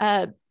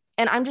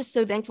 And I'm just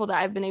so thankful that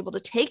I've been able to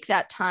take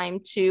that time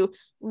to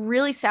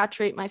really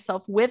saturate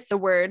myself with the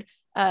word,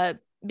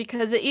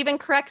 because it even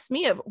corrects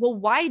me of, well,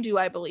 why do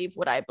I believe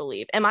what I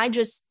believe? Am I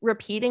just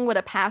repeating what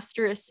a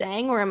pastor is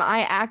saying, or am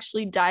I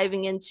actually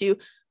diving into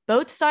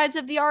both sides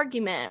of the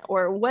argument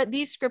or what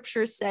these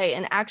scriptures say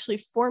and actually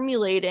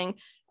formulating,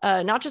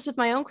 not just with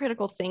my own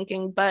critical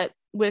thinking, but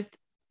with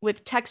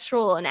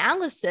textual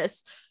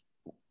analysis,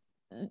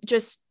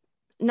 just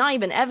not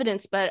even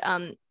evidence, but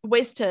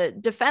ways to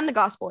defend the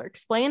gospel or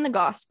explain the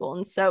gospel.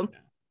 And so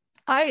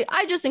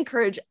I just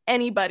encourage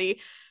anybody,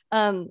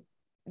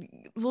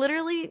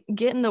 literally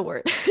get in the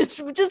word.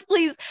 Just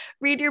please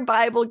read your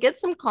Bible, get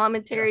some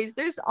commentaries.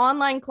 There's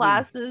online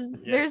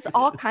classes. There's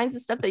all kinds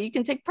of stuff that you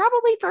can take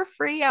probably for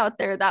free out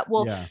there that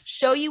will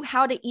show you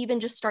how to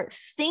even just start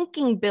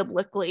thinking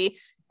biblically,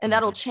 and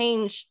that'll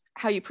change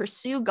how you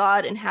pursue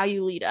God and how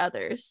you lead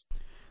others.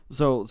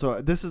 So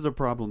this is a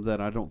problem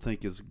that I don't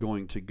think is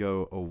going to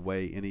go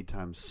away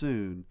anytime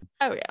soon.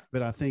 Oh, yeah.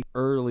 But I think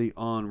early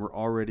on, we're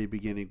already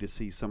beginning to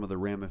see some of the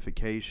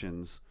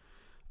ramifications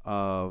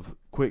of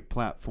quick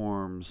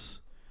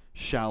platforms,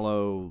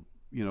 shallow,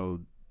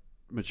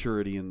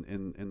 maturity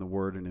in the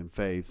word and in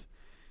faith,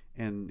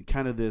 and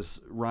kind of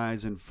this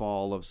rise and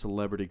fall of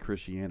celebrity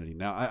Christianity.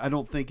 Now, I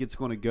don't think it's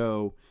going to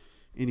go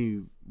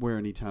anywhere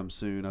anytime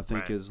soon. I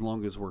think as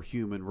long as we're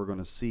human, we're going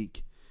to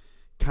seek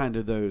kind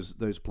of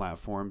those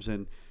platforms,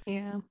 and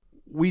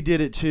we did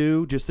it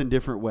too, just in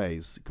different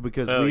ways,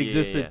 because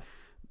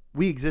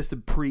we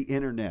existed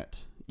pre-internet.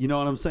 You know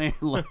what I'm saying?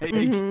 Like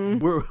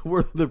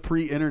we're the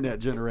pre-internet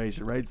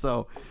generation, right?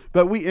 So,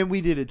 but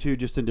we did it too,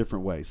 just in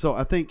different ways. So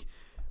I think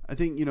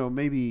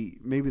maybe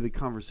the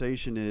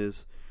conversation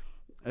is,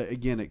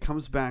 again, it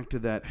comes back to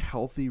that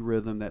healthy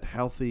rhythm, that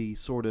healthy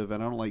sort of,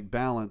 and I don't like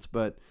balance,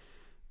 but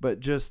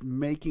just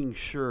making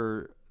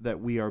sure that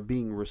we are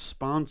being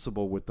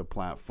responsible with the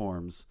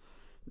platforms,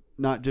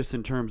 not just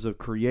in terms of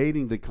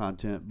creating the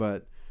content,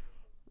 but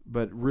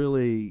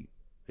really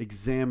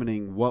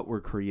examining what we're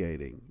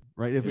creating,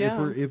 right? If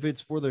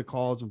it's for the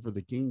cause and for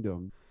the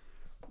kingdom,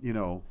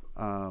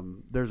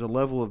 there's a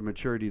level of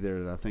maturity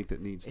there that I think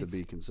that needs to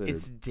be considered.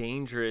 It's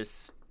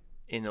dangerous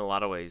in a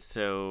lot of ways.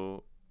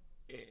 So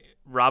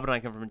Rob and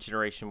I come from a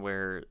generation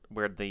where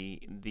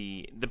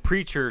the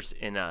preachers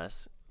in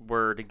us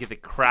were to get the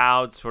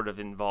crowd sort of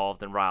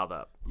involved and riled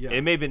up. Yeah.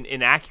 It may have been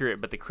inaccurate,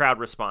 but the crowd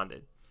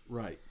responded.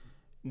 Right.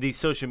 The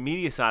social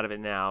media side of it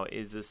now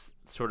is this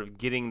sort of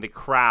getting the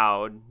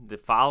crowd, the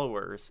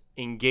followers,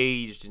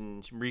 engaged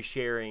and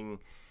resharing,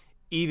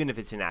 even if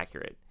it's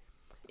inaccurate.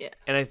 Yeah.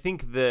 And I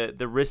think the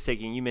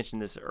risk-taking, you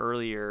mentioned this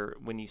earlier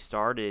when you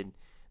started,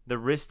 the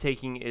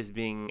risk-taking is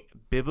being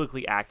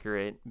biblically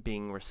accurate,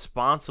 being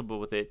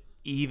responsible with it,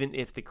 even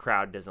if the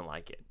crowd doesn't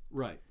like it.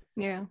 Right.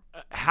 Yeah.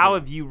 How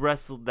have you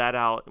wrestled that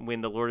out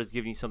when the Lord has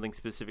given you something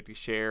specific to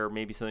share, or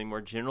maybe something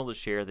more general to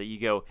share, that you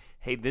go,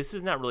 hey, this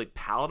is not really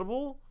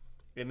palatable.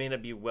 It may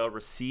not be well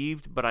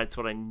received, but it's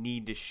what I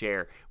need to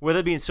share, whether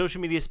it be in social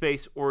media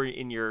space or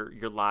in your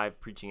live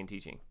preaching and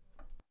teaching.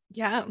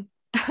 Yeah.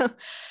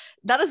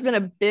 That has been a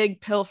big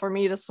pill for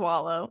me to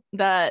swallow,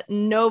 that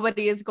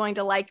nobody is going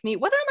to like me,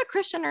 whether I'm a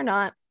Christian or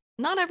not.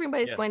 Not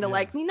everybody's going to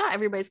like me. Not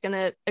everybody's going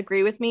to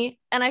agree with me.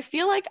 And I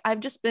feel like I've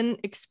just been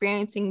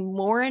experiencing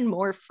more and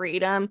more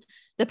freedom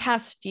the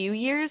past few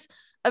years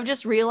of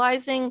just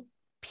realizing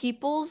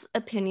people's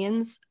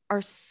opinions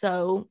are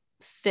so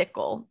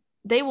fickle.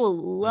 They will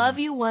love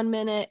you one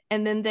minute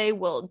and then they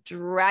will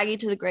drag you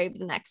to the grave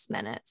the next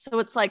minute. So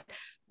it's like,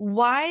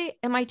 why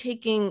am I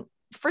taking,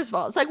 first of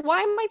all, it's like,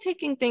 why am I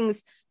taking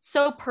things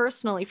so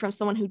personally from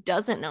someone who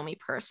doesn't know me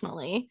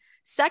personally?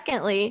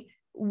 Secondly,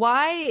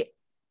 why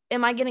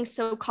am I getting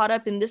so caught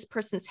up in this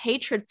person's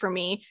hatred for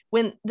me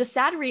when the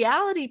sad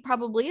reality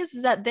probably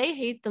is that they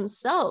hate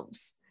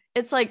themselves?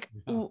 It's like,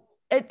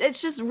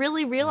 it's just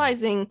really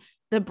realizing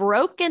the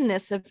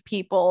brokenness of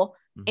people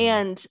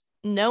and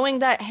knowing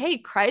that, hey,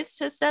 Christ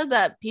has said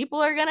that people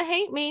are going to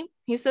hate me.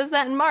 He says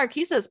that in Mark.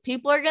 He says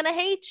people are going to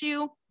hate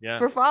you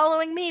for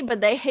following me,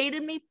 but they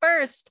hated me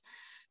first.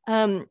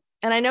 And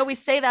I know we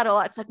say that a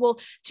lot. It's like, well,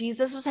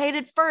 Jesus was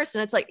hated first.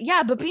 And it's like,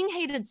 yeah, but being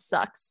hated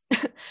sucks.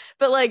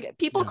 But like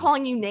people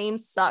calling you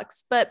names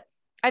sucks. But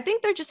I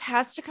think there just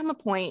has to come a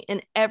point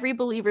in every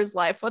believer's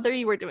life, whether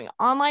you were doing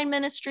online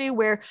ministry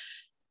where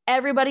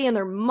everybody and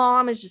their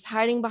mom is just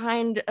hiding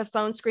behind a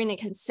phone screen and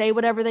can say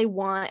whatever they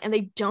want and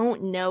they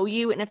don't know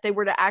you. And if they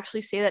were to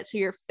actually say that to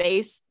your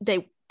face,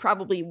 they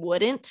probably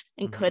wouldn't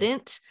and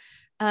couldn't.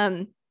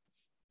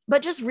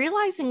 But just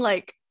realizing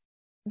like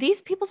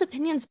these people's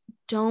opinions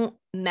don't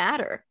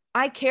matter.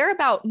 I care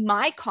about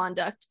my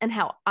conduct and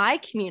how I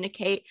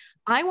communicate.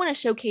 I want to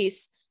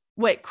showcase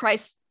what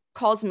Christ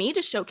calls me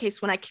to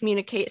showcase when I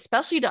communicate,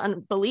 especially to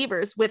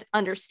unbelievers, with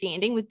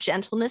understanding, with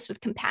gentleness,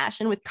 with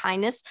compassion, with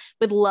kindness,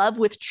 with love,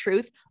 with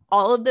truth,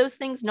 all of those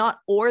things, not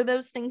or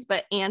those things,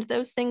 but and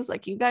those things,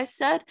 like you guys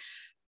said.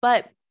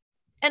 But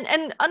and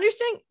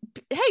understanding,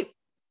 hey,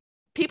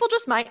 people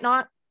just might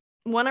not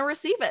want to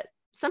receive it.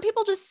 Some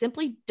people just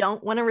simply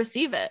don't want to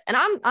receive it. And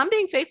I'm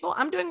being faithful.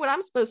 I'm doing what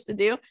I'm supposed to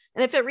do.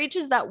 And if it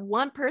reaches that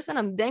one person,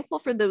 I'm thankful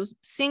for those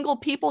single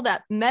people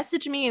that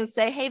message me and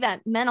say, hey,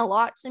 that meant a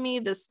lot to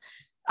me.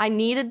 I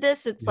needed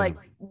this. It's like,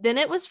 then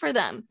it was for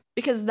them,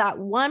 because that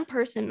one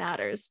person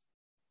matters.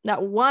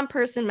 That one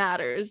person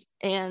matters.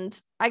 And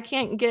I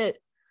can't get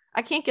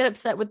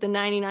upset with the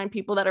 99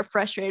 people that are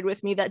frustrated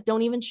with me that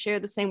don't even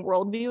share the same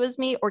worldview as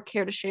me or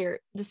care to share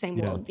the same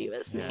worldview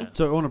as me.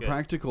 So on a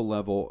practical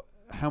level,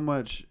 how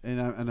much, and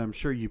I'm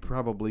sure you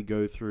probably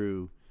go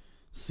through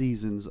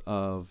seasons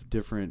of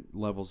different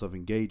levels of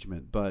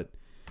engagement, but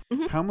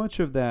how much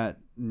of that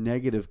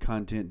negative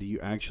content do you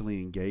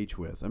actually engage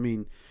with? I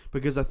mean,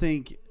 because I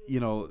think,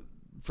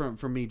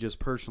 for me just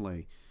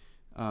personally,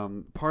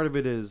 part of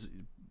it is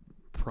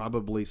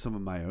probably some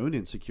of my own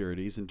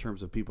insecurities in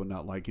terms of people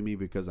not liking me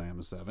because I am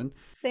a 7.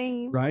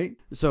 Same. Right?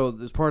 So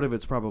there's part of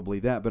it's probably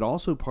that, but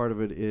also part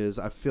of it is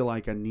I feel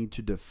like I need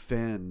to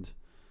defend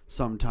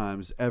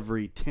sometimes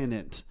every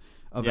tenet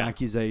of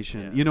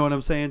accusation. You know what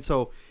I'm saying?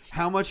 So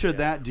how much of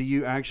that do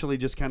you actually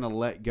just kind of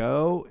let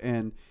go?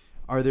 And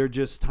are there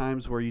just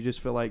times where you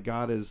just feel like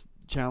God is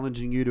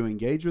challenging you to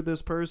engage with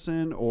this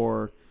person?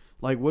 Or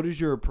like, what is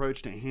your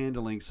approach to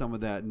handling some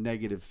of that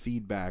negative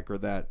feedback or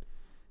that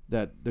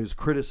those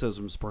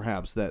criticisms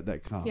perhaps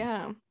that come?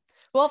 Yeah.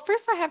 Well,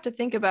 first I have to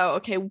think about,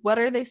 okay, what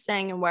are they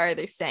saying and why are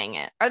they saying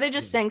it? Are they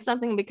just saying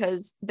something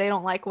because they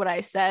don't like what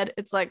I said?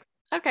 It's like,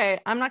 okay,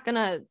 I'm not going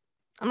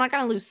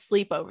to lose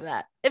sleep over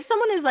that. If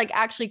someone is like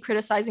actually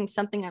criticizing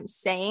something I'm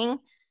saying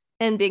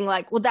and being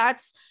like, well,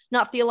 that's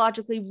not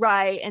theologically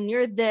right. And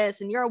you're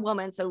this, and you're a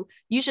woman, so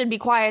you should be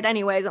quiet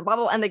anyways, and blah,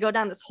 blah, and they go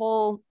down this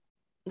whole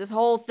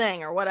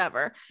thing or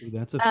whatever. Ooh,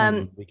 that's a fun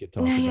one we could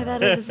talk about. Yeah,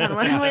 that is a fun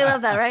one. We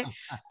love that, right?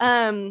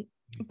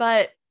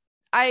 But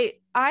I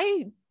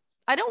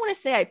don't want to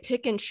say I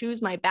pick and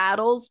choose my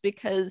battles,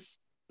 because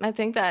I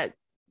think that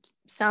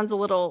sounds a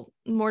little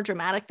more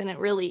dramatic than it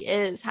really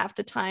is half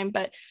the time.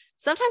 But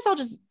sometimes I'll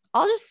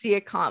just see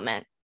a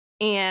comment,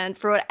 and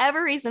for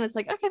whatever reason, it's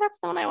like, okay, that's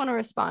the one I want to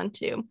respond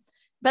to.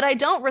 But I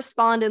don't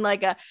respond in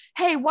like a,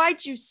 hey,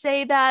 why'd you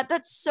say that?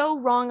 That's so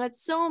wrong.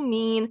 That's so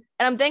mean.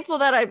 And I'm thankful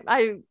that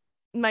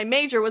my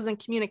major was in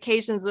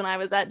communications when I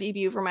was at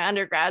DBU for my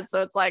undergrad.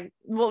 So it's like,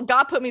 well,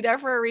 God put me there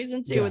for a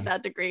reason too with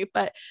that degree.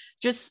 But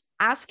just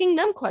asking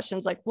them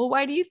questions like, well,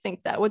 why do you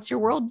think that? What's your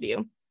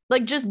worldview?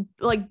 Like, just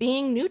like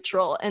being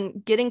neutral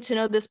and getting to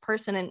know this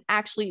person and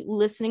actually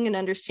listening and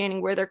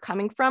understanding where they're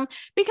coming from.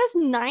 Because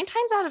 9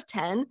 times out of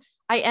 10,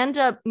 I end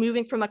up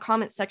moving from a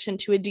comment section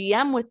to a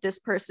DM with this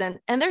person,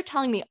 and they're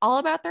telling me all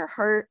about their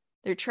hurt,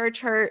 their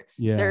church hurt,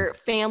 their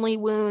family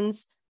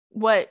wounds,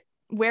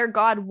 where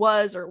God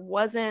was or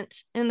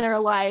wasn't in their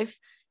life.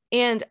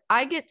 And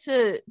I get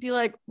to be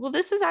like, well,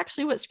 this is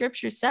actually what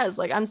scripture says.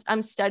 Like,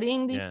 I'm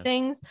studying these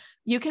things.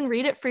 You can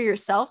read it for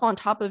yourself on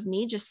top of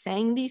me just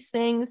saying these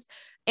things.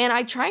 And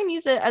I try and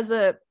use it as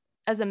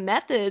a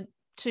method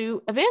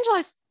to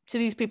evangelize to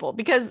these people,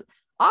 because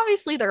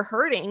obviously they're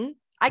hurting.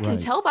 I can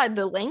tell by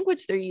the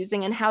language they're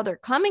using and how they're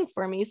coming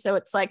for me. So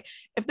it's like,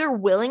 if they're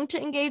willing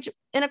to engage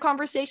in a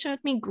conversation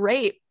with me,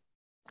 great.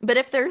 But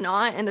if they're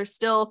not, and they're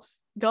still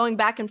going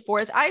back and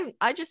forth, I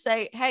just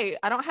say, hey,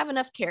 I don't have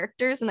enough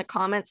characters in the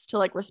comments to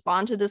like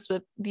respond to this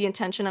with the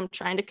intention I'm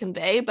trying to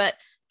convey, but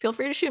feel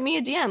free to shoot me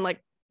a DM.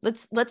 Like,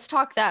 let's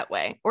talk that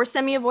way, or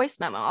send me a voice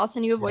memo. I'll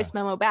send you a voice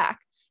memo back.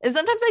 And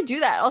sometimes I do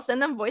that. I'll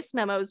send them voice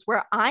memos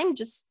where I'm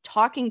just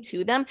talking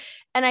to them.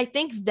 And I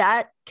think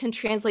that can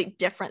translate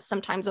different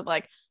sometimes of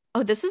like,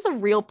 oh, this is a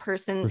real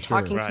person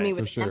talking to me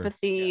with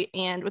empathy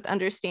and with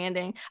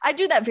understanding. I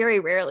do that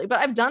very rarely, but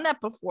I've done that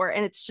before.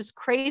 And it's just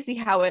crazy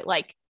how it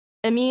like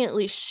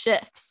immediately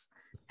shifts,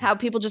 how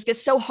people just get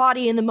so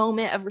haughty in the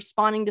moment of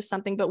responding to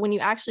something. But when you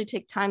actually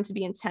take time to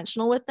be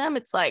intentional with them,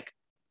 it's like,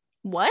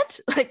 what?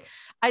 Like,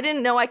 I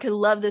didn't know I could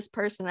love this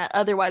person that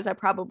otherwise I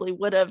probably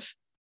would have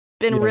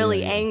been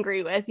really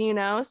angry with, you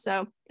know?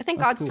 So I think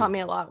God's taught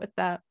me a lot with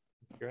that.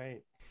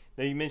 Great.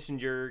 Now, you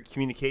mentioned your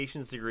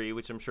communications degree,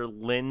 which I'm sure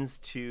lends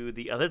to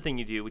the other thing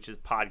you do, which is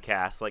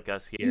podcasts like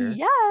us here.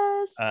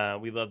 Yes.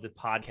 We love the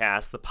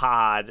podcast, the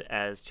pod,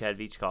 as Chad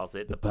Veach calls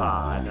it, the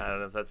pod. I don't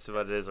know if that's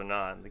what it is or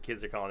not. The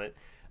kids are calling it.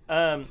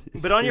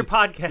 But on your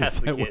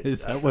podcast,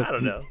 I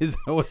don't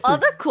know. All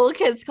the cool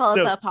kids call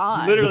it the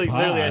pod. Literally,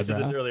 I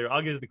said this earlier.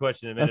 I'll get to the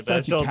question in a minute.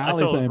 That's but I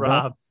told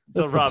Rob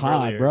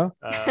pod, earlier, bro.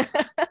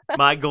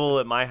 My goal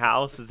at my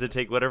house is to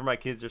take whatever my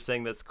kids are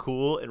saying that's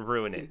cool and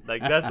ruin it.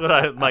 Like that's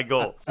what my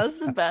goal. That's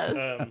the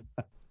best.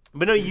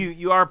 But no,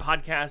 you are a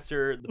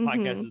podcaster. The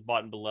podcast is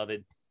Bought and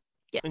Beloved,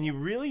 and you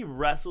really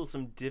wrestle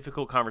some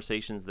difficult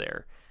conversations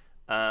there.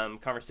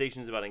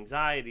 Conversations about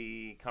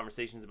anxiety,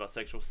 conversations about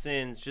sexual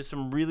sins, just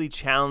some really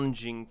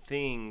challenging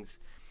things.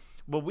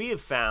 What we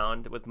have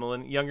found with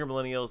younger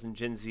millennials and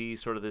Gen Z,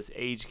 sort of this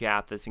age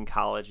gap that's in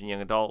college and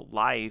young adult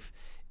life,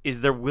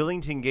 is they're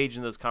willing to engage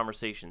in those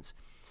conversations.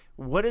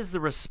 What has the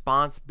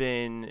response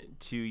been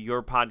to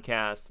your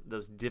podcast,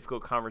 those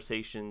difficult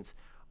conversations?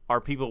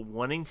 Are people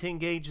wanting to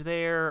engage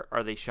there?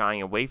 Are they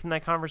shying away from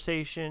that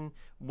conversation?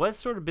 What's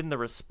sort of been the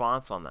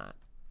response on that?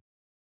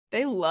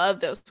 They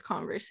love those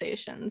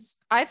conversations.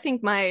 I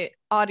think my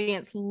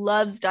audience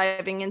loves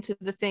diving into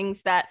the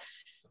things that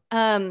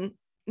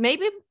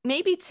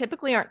maybe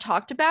typically aren't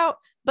talked about,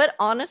 but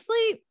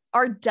honestly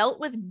are dealt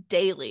with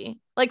daily.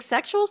 Like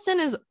sexual sin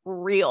is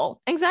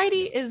real.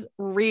 Anxiety is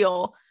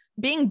real.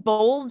 Being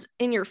bold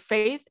in your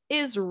faith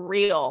is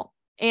real.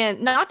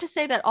 And not to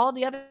say that all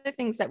the other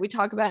things that we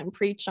talk about and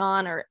preach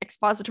on or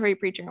expository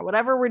preaching or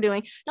whatever we're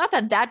doing, not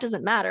that that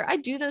doesn't matter. I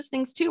do those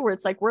things too, where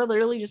it's like, we're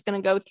literally just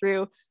going to go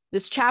through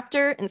this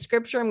chapter in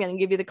scripture. I'm going to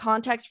give you the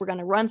context. We're going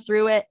to run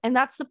through it. And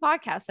that's the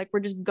podcast. Like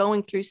we're just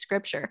going through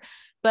scripture,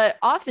 but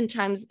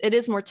oftentimes it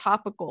is more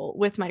topical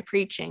with my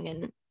preaching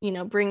and, you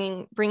know,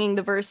 bringing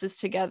the verses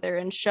together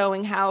and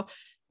showing how,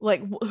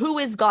 like, who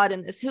is God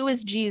in this? Who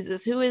is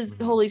Jesus? Who is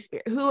Holy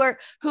Spirit?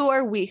 Who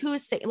are we? Who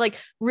is Satan? Like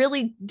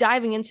really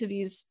diving into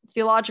these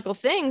theological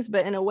things,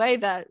 but in a way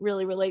that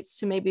really relates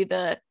to maybe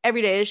the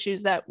everyday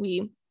issues that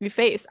we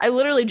face. I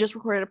literally just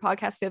recorded a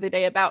podcast the other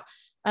day about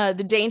the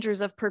dangers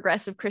of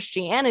progressive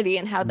Christianity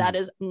and how that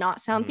is not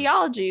sound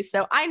theology.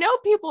 So I know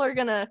people are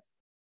going to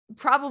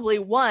probably,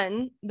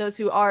 those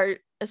who are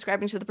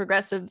ascribing to the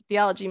progressive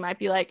theology might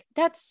be like,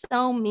 that's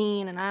so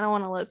mean and I don't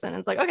want to listen. And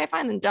it's like, okay,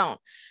 fine, then don't.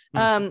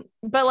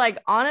 But like,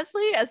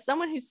 honestly, as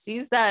someone who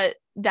sees that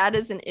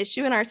is an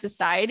issue in our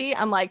society,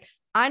 I'm like,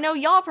 I know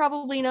y'all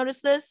probably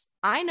notice this.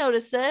 I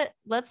notice it.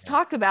 Let's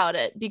talk about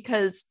it,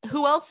 because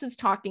who else is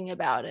talking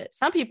about it?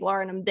 Some people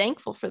are, and I'm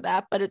thankful for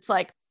that, but it's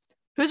like,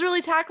 who's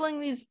really tackling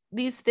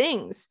these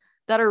things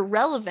that are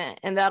relevant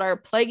and that are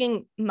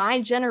plaguing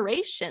my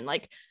generation,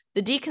 like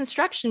the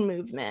deconstruction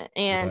movement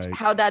and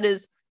how that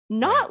is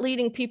not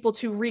leading people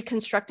to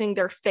reconstructing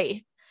their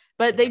faith,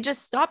 but they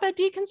just stop at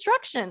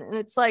deconstruction. And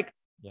it's like,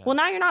 well,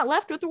 now you're not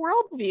left with a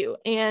worldview,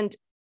 and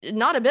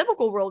not a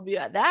biblical worldview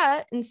at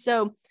that. And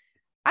so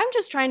I'm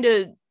just trying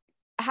to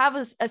have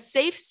a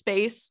safe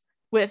space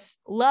with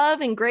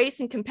love and grace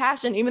and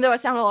compassion, even though I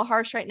sound a little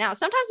harsh right now.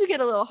 Sometimes we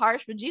get a little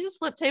harsh, but Jesus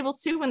flipped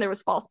tables too when there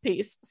was false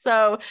peace.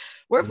 So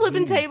we're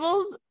flipping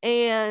tables,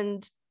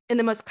 and in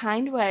the most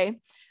kind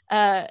way,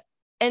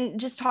 and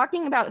just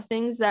talking about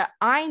things that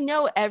I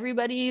know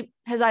everybody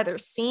has either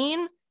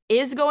seen,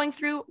 is going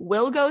through,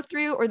 will go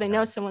through, or they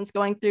know someone's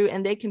going through,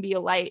 and they can be a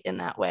light in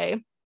that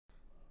way.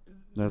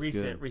 That's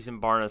good. Recent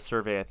Barna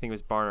survey, I think it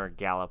was Barna or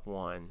Gallup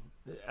one,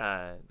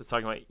 was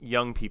talking about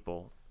young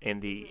people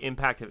and the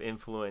impact of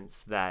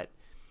influence, that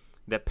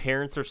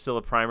parents are still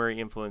a primary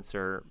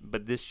influencer,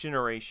 but this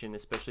generation,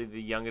 especially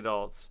the young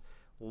adults,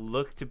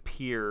 look to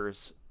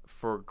peers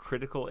for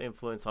critical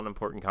influence on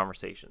important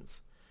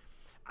conversations.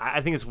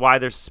 I think it's why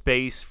there's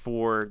space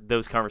for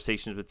those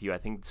conversations with you. I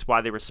think it's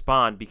why they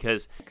respond,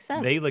 because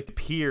they look to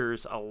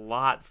peers a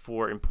lot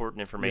for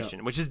important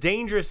information, which is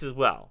dangerous as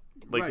well.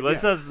 Like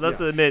let's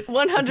admit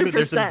 100%.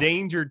 There's some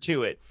danger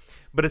to it.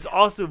 But it's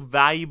also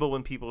valuable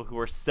when people who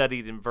are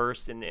studied and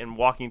versed and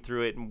walking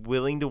through it and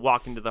willing to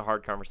walk into the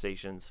hard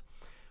conversations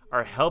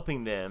are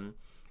helping them,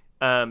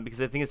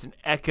 because I think it's an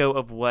echo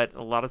of what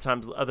a lot of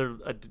times other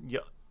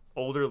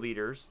older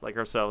leaders like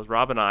ourselves,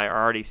 Rob and I,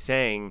 are already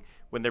saying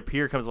when their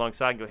peer comes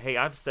alongside and go, hey,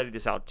 I've studied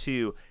this out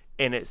too,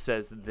 and it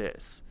says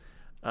this.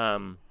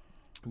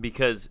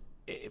 Because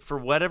for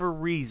whatever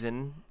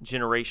reason,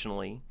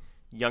 generationally,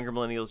 younger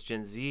millennials,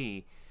 Gen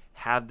Z,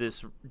 have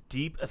this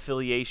deep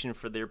affiliation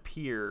for their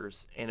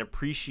peers and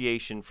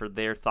appreciation for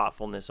their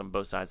thoughtfulness on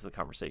both sides of the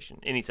conversation,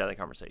 any side of the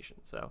conversation.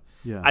 So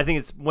I think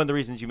it's one of the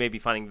reasons you may be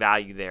finding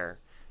value there.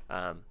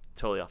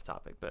 Totally off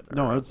topic, but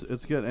no,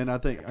 it's good. And I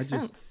think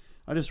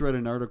I just read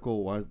an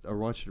article,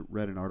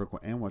 read an article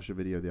and watched a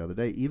video the other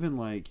day. Even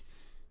like,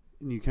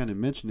 and you kind of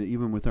mentioned it,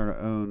 even with our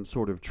own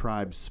sort of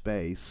tribe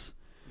space.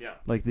 Yeah.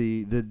 Like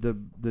the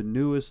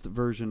newest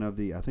version of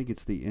I think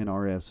it's the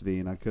NRSV,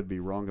 and I could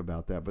be wrong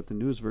about that, but the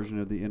newest version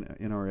of the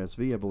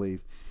NRSV, I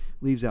believe,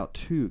 leaves out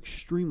 2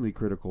 extremely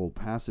critical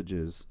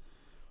passages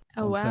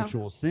on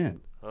sexual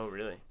sin. Oh,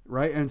 really?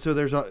 Right, and so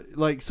there's so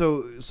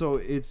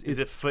it's is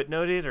it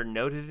footnoted or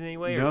noted in any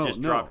way, or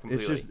just dropped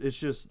completely? It's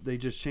just they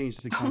just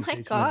changed the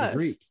connotation of the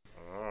Greek.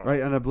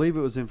 Right, and I believe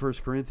it was in 1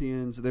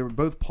 Corinthians. They were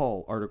both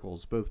Pauline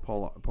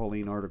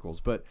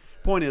articles. But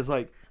point is,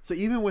 like, so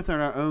even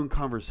within our own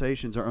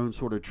conversations, our own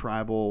sort of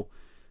tribal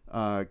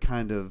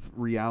kind of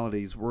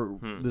realities,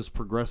 this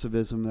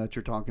progressivism that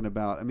you're talking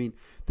about. I mean,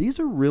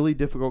 these are really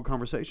difficult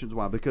conversations.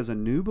 Why? Because a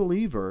new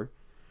believer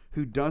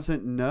who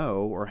doesn't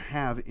know or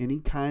have any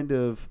kind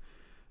of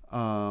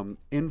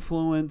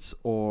influence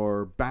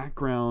or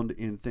background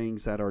in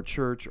things that are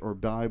church or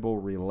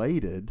Bible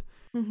related,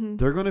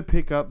 they're going to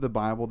pick up the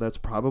Bible that's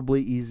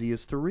probably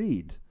easiest to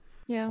read.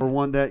 Yeah. Or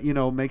one that,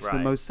 makes the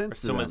most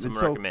sense to them.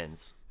 Someone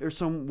recommends. There's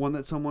one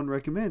that someone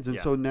recommends. And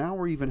so now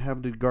we're even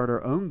having to guard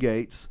our own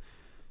gates,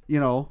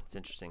 It's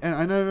interesting. And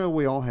I know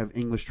we all have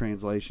English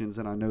translations,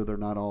 and I know they're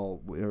not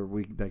all,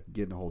 that can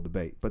get in a whole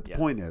debate. But the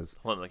point is,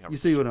 you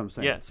see what I'm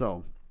saying? Yeah.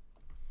 So,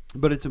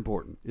 but it's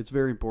important. It's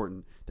very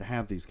important to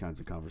have these kinds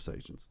of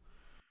conversations.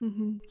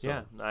 So,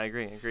 yeah, I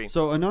agree.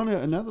 So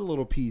another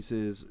little piece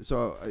is,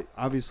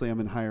 obviously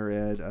I'm in higher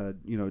ed.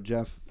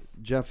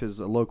 Jeff is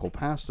a local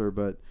pastor,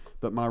 but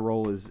my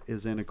role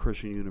is in a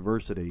Christian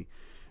university,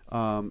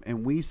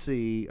 and we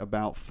see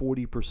about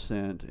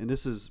 40%, and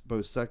this is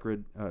both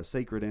sacred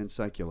and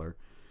secular.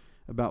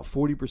 About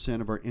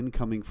 40% of our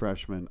incoming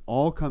freshmen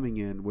all coming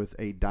in with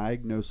a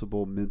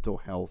diagnosable mental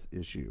health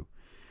issue.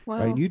 Wow.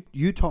 Right?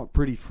 You talk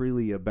pretty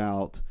freely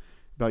about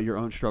your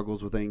own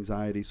struggles with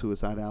anxiety,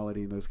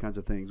 suicidality, and those kinds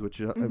of things, which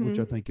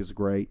I think is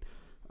great.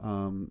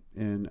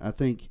 And I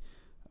think,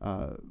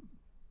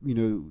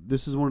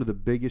 this is one of the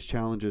biggest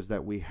challenges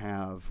that we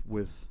have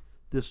with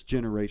this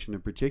generation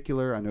in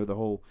particular. I know the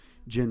whole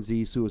Gen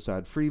Z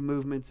suicide-free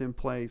movement's in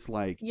place,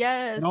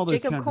 and all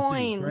those Jacob kinds of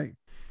things, right?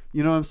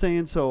 You know what I'm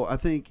saying? So I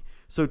think,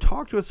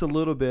 talk to us a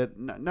little bit,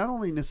 not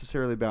only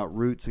necessarily about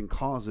roots and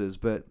causes,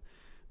 but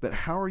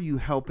how are you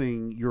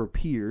helping your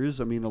peers?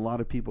 I mean, a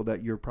lot of people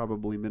that you're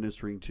probably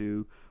ministering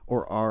to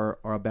or are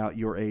about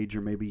your age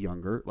or maybe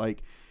younger.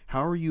 Like,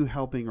 how are you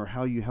helping, or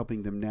how are you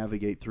helping them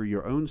navigate through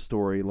your own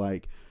story,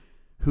 like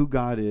who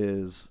God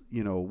is,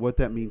 what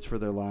that means for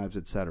their lives,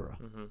 etc.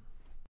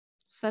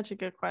 Such a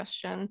good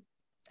question.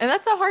 And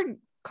that's a hard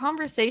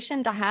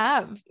conversation to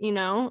have,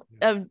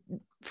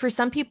 for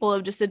some people,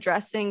 of just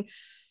addressing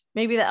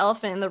maybe the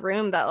elephant in the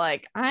room that,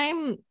 like,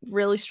 I'm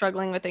really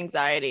struggling with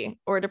anxiety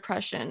or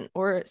depression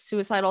or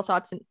suicidal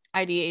thoughts and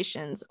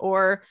ideations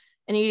or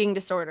an eating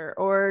disorder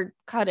or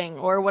cutting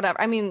or whatever.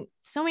 I mean,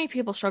 so many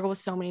people struggle with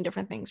so many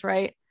different things,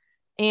 right?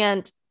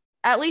 And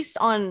at least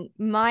on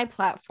my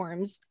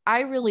platforms,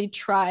 I really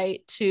try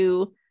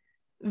to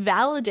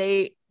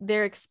validate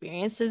their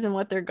experiences and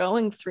what they're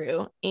going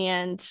through.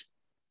 And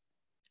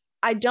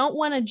I don't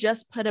want to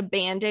just put a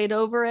Band-Aid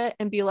over it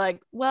and be like,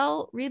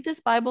 well, read this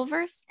Bible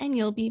verse and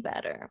you'll be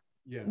better.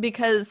 Yeah.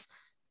 Because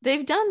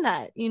they've done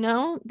that,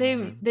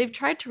 they've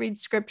tried to read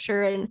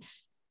scripture and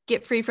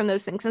get free from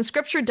those things. And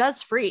scripture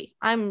does free.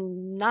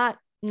 I'm not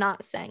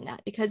saying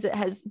that, because it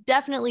has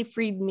definitely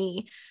freed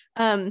me.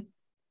 But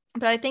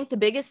I think the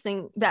biggest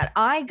thing that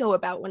I go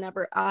about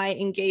whenever I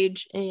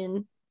engage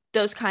in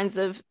those kinds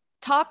of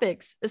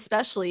topics,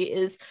 especially,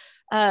 is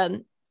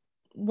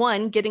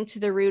one, getting to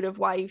the root of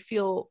why you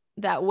feel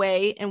that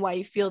way and why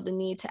you feel the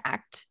need to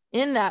act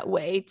in that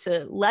way,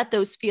 to let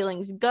those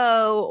feelings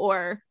go,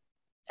 or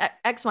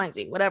X, Y, and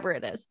Z, whatever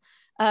it is.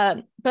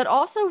 But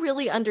also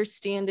really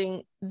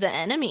understanding the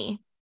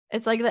enemy.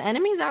 It's like the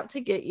enemy's out to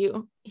get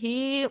you.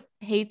 He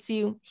hates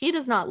you. He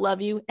does not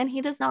love you, and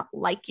he does not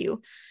like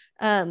you.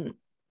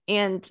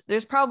 And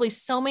there's probably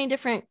so many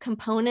different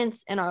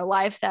components in our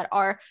life that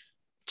are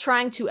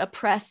trying to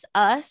oppress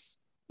us.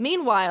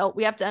 Meanwhile,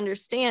 we have to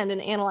understand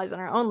and analyze in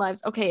our own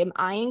lives, okay, am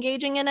I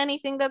engaging in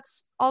anything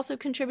that's also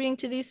contributing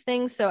to these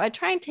things? So I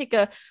try and take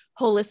a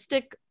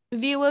holistic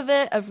view of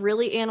it, of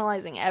really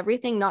analyzing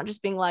everything, not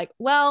just being like,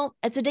 well,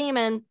 it's a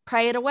demon,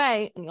 pray it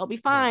away and you'll be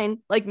fine. Yeah.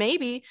 Like,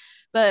 maybe,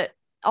 but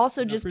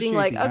also just being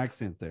like, the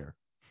accent there.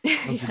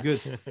 That's a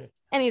good.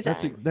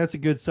 Anytime. That's a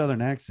good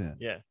Southern accent.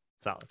 Yeah.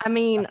 Solid. I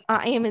mean,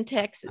 I am in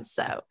Texas,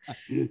 so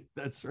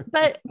that's right.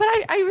 But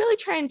I really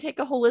try and take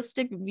a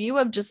holistic view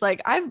of just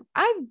like, I've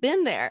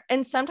been there.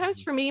 And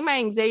sometimes for me, my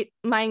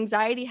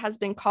anxiety has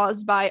been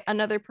caused by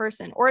another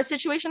person or a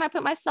situation I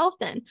put myself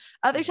in.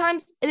 Other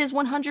times it has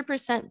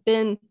 100%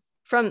 been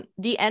from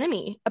the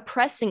enemy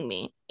oppressing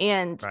me.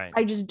 And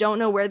I just don't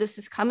know where this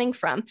is coming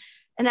from.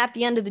 And at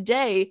the end of the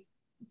day,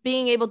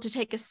 being able to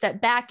take a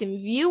step back and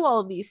view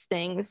all these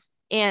things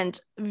and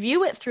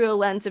view it through a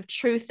lens of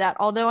truth, that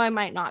although I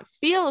might not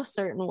feel a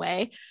certain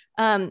way,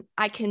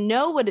 I can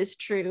know what is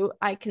true.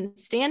 I can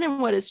stand in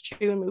what is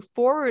true and move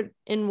forward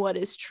in what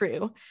is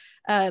true.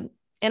 And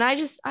I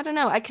don't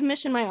know, I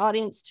commission my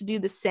audience to do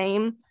the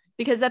same,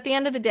 because at the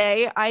end of the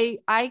day,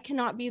 I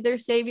cannot be their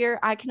savior.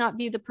 I cannot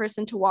be the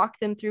person to walk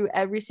them through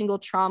every single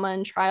trauma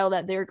and trial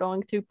that they're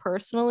going through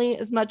personally,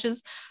 as much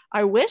as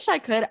I wish I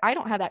could. I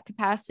don't have that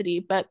capacity,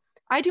 but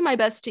I do my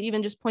best to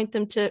even just point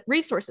them to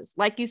resources.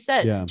 Like you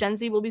said, Gen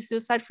Z will be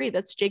suicide free.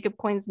 That's Jacob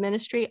Coyne's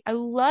ministry. I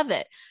love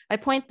it. I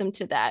point them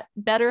to that.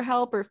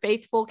 BetterHelp or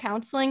Faithful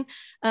Counseling.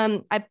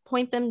 I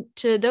point them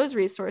to those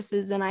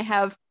resources, and I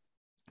have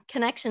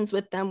connections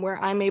with them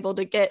where I'm able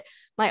to get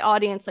my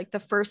audience, like the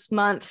first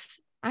month,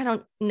 I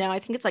don't know, I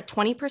think it's like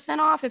 20%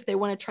 off if they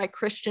want to try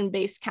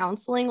Christian-based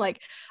counseling.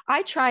 Like,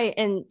 I try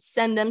and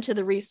send them to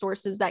the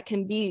resources that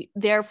can be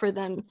there for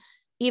them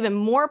even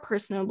more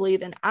personally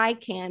than I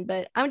can,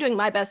 but I'm doing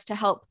my best to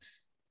help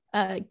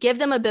give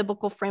them a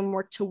biblical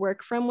framework to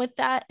work from with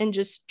that, and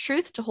just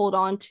truth to hold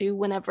on to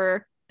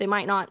whenever they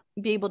might not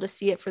be able to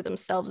see it for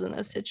themselves in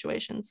those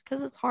situations,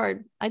 because it's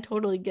hard. I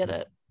totally get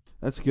it.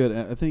 That's good.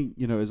 I think,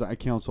 as I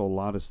counsel a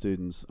lot of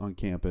students on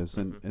campus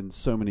and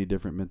so many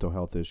different mental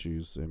health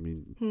issues, I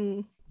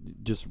mean,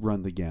 just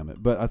run the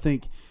gamut. But I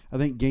think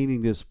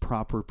gaining this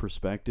proper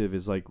perspective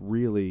is like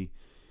really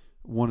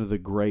one of the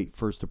great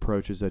first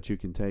approaches that you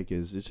can take.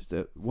 Is it's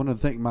just one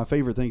of the things, my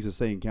favorite things to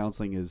say in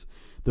counseling is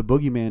the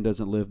boogeyman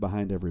doesn't live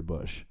behind every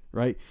bush,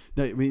 right?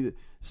 I mean,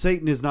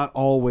 Satan is not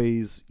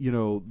always,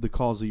 the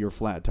cause of your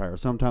flat tire.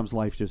 Sometimes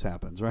life just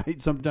happens, right?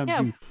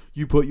 Sometimes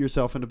you put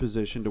yourself in a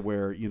position to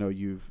where,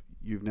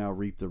 you've now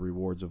reaped the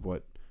rewards of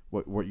what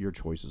your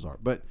choices are.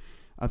 But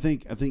I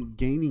think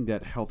gaining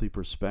that healthy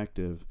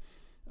perspective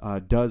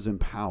does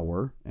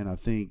empower, and I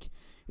think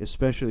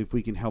especially if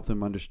we can help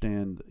them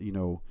understand,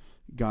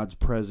 God's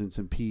presence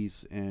and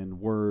peace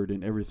and word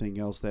and everything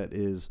else that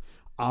is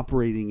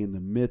operating in the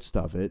midst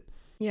of it.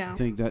 Yeah. I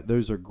think that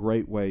those are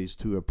great ways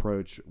to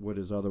approach what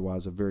is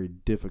otherwise a very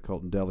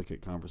difficult and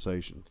delicate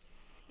conversation.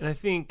 And I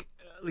think,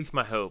 at least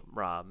my hope,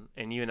 Rob,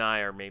 and you and I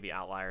are maybe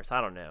outliers.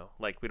 I don't know.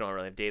 Like, we don't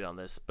really have data on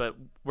this, but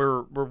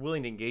we're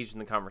willing to engage in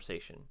the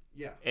conversation.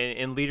 Yeah.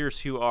 And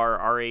leaders who are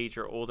our age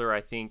or older, I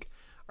think,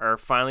 are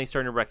finally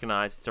starting to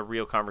recognize it's a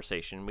real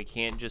conversation. We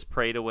can't just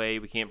pray it away.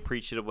 We can't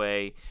preach it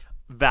away.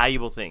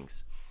 Valuable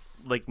things,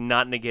 like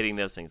not negating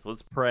those things.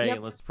 Let's pray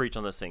and let's preach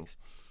on those things.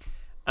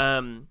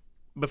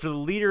 But for the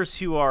leaders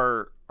who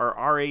are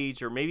our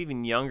age or maybe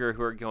even younger,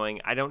 who are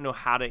going, I don't know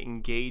how to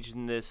engage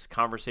in this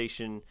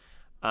conversation,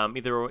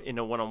 either in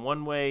a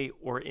one-on-one way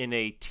or in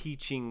a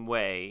teaching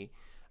way.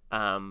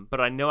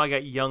 But I know I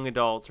got young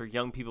adults or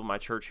young people in my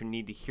church who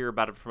need to hear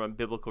about it from a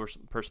biblical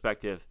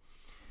perspective.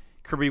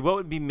 Kirby, what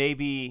would be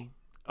maybe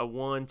a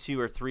 1, 2,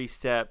 or 3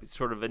 step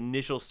sort of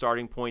initial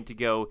starting point to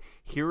go,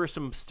 here are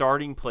some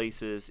starting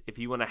places if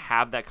you want to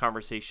have that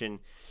conversation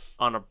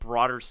on a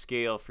broader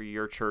scale for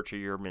your church or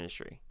your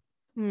ministry?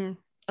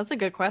 That's a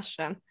good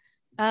question.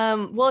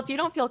 Well, if you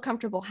don't feel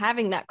comfortable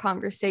having that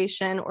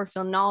conversation or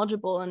feel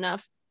knowledgeable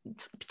enough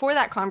for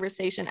that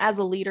conversation as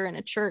a leader in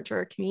a church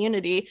or a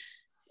community,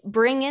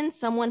 bring in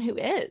someone who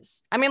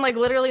is. I mean, like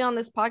literally on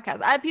this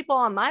podcast, I have people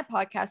on my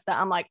podcast that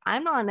I'm like,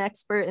 I'm not an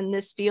expert in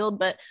this field,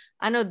 but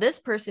I know this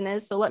person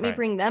is. So let me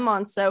bring them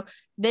on so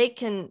they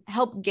can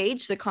help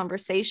gauge the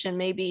conversation,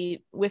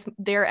 maybe with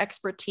their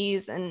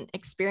expertise and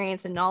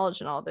experience and knowledge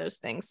and all those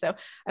things. So,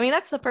 I mean,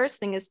 that's the first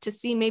thing, is to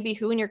see maybe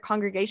who in your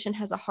congregation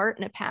has a heart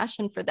and a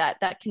passion for that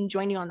can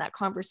join you on that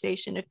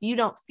conversation if you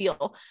don't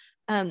feel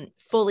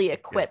fully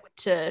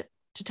equipped to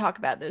talk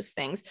about those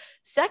things.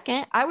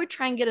 Second, I would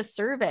try and get a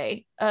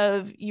survey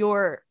of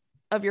your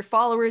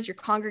followers, your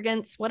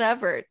congregants,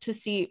 whatever, to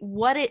see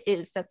what it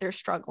is that they're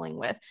struggling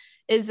with.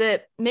 Is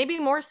it maybe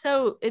more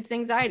so it's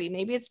anxiety?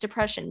 Maybe it's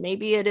depression.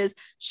 Maybe it is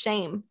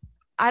shame.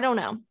 I don't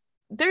know.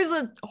 There's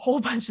a whole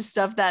bunch of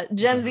stuff that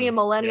Gen Z and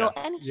millennial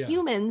and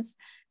humans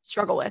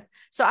struggle with.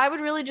 So I would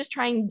really just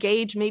try and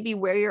gauge maybe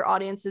where your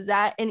audience is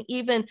at, and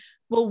even,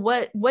 well,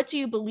 what do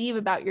you believe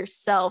about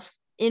yourself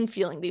in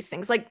feeling these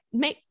things? Like,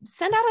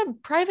 send out a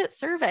private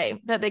survey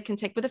that they can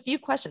take with a few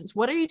questions.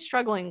 What are you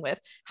struggling with?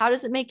 How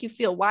does it make you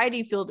feel? Why do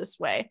you feel this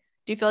way?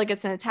 Do you feel like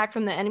it's an attack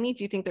from the enemy?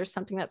 Do you think there's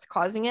something that's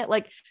causing it?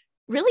 Like,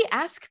 really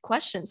ask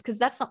questions, because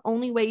that's the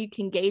only way you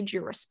can gauge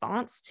your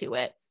response to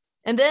it.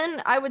 And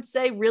then I would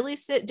say really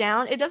sit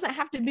down. It doesn't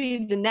have to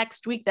be the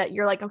next week that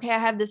you're like, okay, I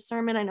have this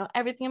sermon, I know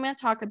everything I'm going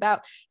to talk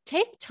about.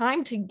 Take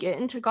time to get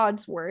into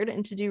God's word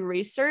and to do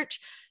research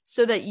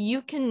so that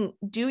you can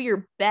do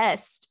your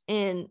best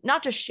in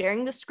not just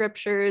sharing the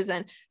scriptures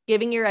and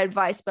giving your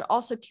advice, but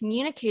also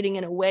communicating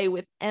in a way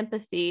with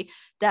empathy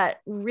that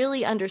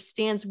really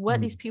understands what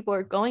these people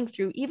are going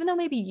through, even though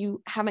maybe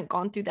you haven't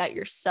gone through that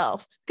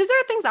yourself. Because there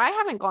are things I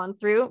haven't gone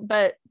through,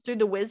 but through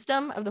the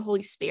wisdom of the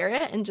Holy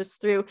Spirit and just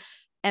through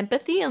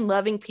empathy and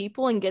loving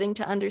people and getting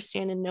to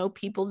understand and know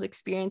people's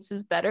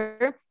experiences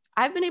better,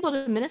 I've been able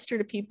to minister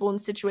to people in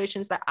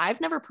situations that I've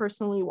never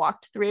personally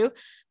walked through,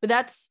 but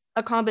that's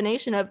a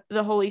combination of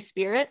the Holy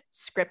Spirit,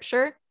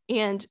 scripture,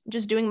 and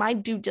just doing my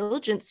due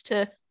diligence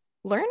to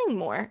learning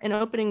more and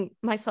opening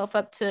myself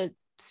up to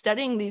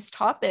studying these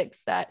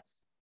topics that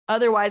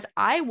otherwise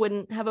I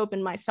wouldn't have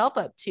opened myself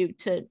up to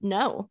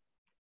know.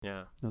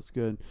 Yeah, that's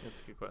good.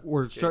 That's a good question.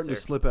 We're starting to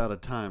slip out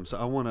of time, so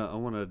I want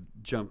to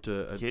jump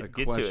to a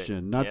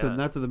question, not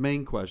to the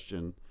main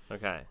question.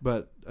 Okay.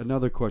 But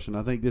another question.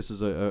 I think this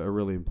is a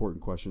really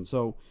important question.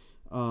 So,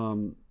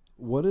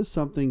 what is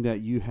something that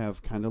you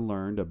have kind of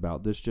learned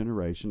about this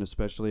generation,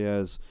 especially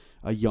as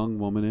a young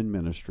woman in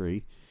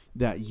ministry,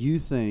 that you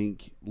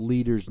think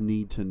leaders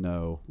need to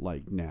know,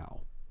 like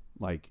now?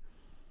 Like,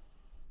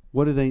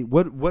 what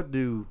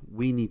do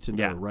we need to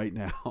know right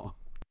now?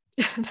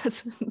 I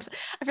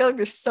feel like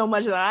there's so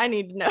much that I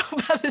need to know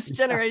about this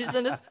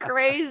generation. It's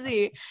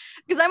crazy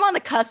because I'm on the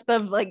cusp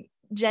of like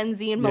Gen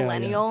Z and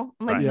millennial.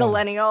 I'm like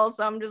zillennial,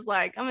 so I'm just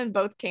like, I'm in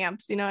both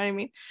camps, you know what I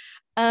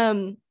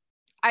mean?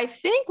 I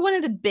think one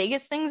of the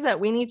biggest things that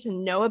we need to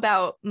know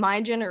about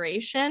my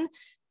generation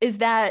is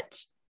that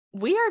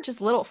we are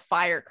just little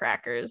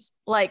firecrackers.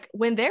 Like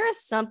when there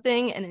is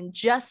something, an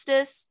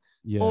injustice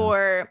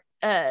or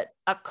a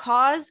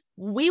cause,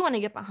 we want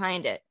to get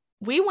behind it.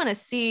 We want to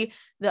see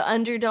the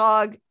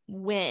underdog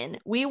win.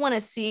 We want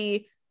to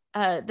see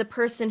the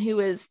person who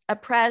is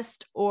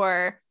oppressed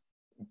or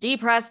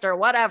depressed or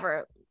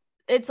whatever.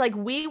 It's like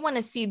we want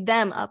to see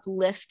them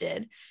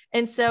uplifted.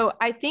 And so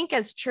I think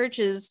as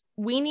churches,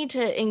 we need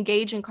to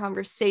engage in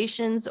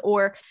conversations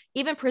or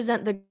even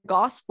present the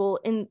gospel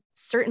in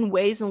certain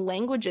ways and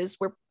languages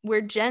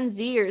where Gen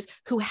Zers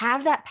who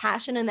have that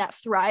passion and that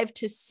thrive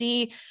to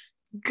see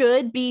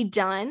good be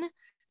done,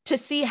 to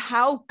see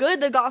how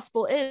good the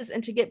gospel is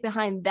and to get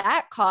behind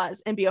that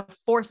cause and be a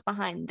force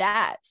behind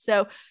that.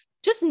 So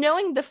just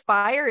knowing the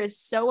fire is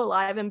so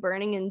alive and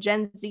burning in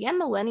Gen Z and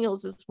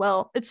millennials as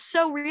well. It's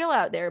so real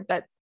out there,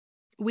 but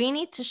we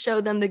need to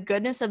show them the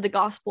goodness of the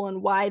gospel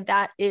and why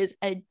that is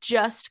a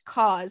just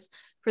cause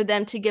for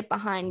them to get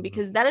behind,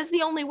 because that is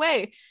the only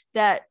way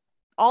that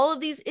all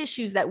of these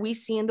issues that we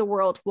see in the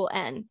world will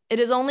end. It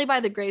is only by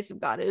the grace of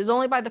God. It is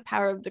only by the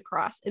power of the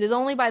cross. It is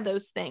only by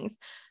those things.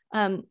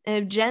 And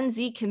if Gen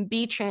Z can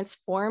be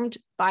transformed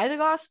by the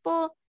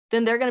gospel,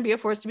 then they're going to be a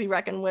force to be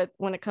reckoned with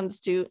when it comes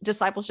to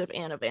discipleship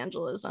and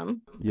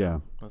evangelism.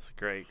 Yeah. That's a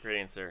great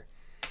answer.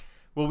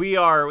 Well, we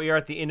are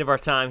at the end of our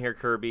time here,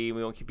 Kirby.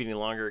 We won't keep you any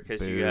longer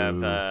because you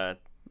have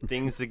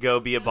things to go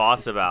be a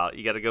boss about.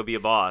 You got to go be a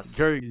boss.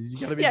 You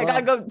got to be I got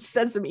to go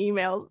send some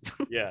emails.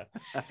 Yeah.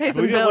 Pay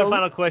some we have bills. one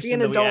final question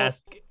that we adult.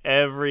 ask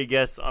every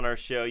guest on our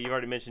show. You've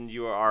already mentioned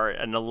you are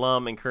an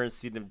alum and current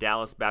student of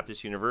Dallas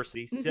Baptist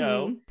University.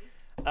 So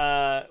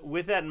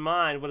with that in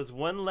mind, what is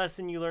one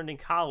lesson you learned in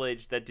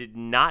college that did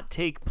not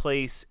take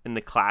place in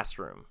the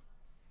classroom?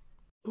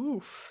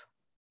 Oof.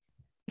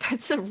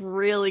 That's a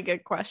really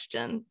good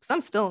question because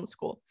I'm still in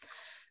school.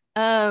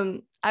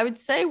 I would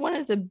say one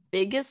of the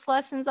biggest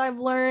lessons I've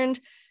learned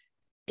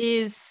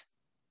is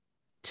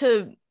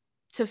to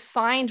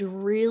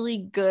find really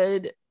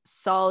good,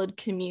 solid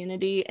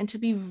community and to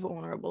be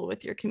vulnerable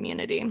with your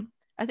community.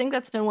 I think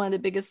that's been one of the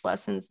biggest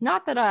lessons.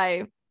 Not that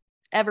I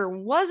ever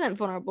wasn't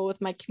vulnerable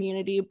with my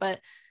community, but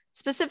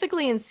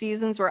specifically in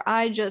seasons where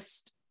I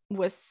just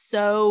was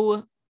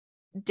so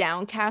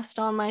downcast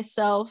on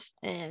myself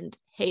and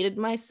hated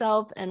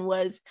myself and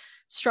was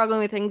struggling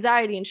with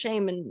anxiety and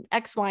shame and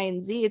X, Y,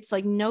 and Z. It's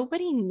like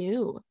nobody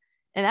knew.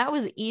 And that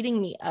was eating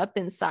me up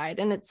inside.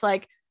 And it's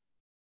like,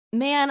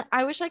 man,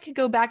 I wish I could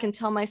go back and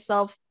tell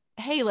myself,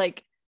 hey,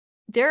 like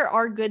there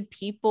are good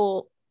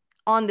people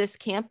on this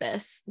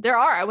campus. There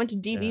are. I went to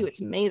DBU.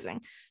 It's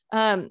amazing.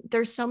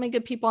 There's so many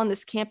good people on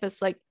this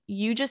campus. Like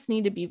you just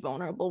need to be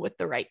vulnerable with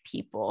the right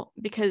people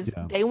because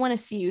they want to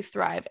see you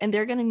thrive and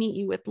they're going to meet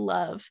you with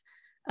love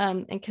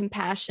and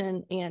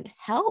compassion and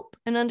help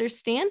and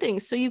understanding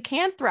so you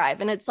can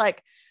thrive. And it's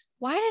like,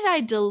 why did I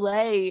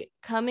delay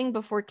coming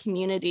before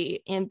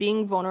community and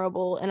being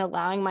vulnerable and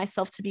allowing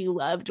myself to be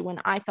loved when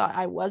I thought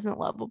I wasn't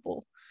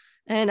lovable?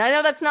 And I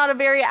know that's not a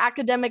very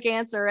academic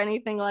answer or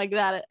anything like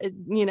that,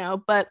 you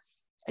know, but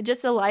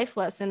just a life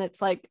lesson.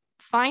 It's like,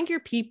 find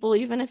your people,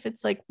 even if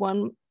it's like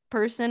one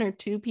person or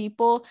two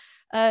people,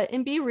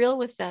 and be real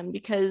with them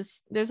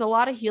because there's a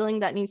lot of healing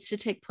that needs to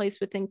take place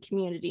within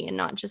community and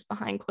not just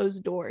behind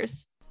closed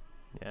doors.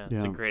 Yeah,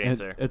 it's a great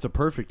answer. It's a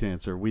perfect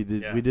answer. We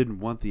didn't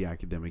want the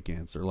academic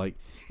answer. Like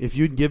if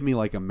you'd give me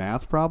like a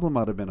math problem,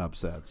 I'd have been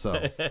upset.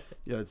 So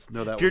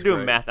if you're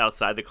doing math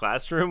outside the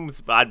classroom,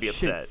 I'd be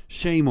upset.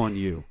 Shame on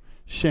you.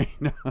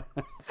 Shame.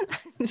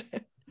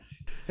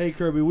 Hey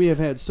Kirby, we have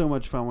had so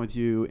much fun with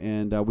you,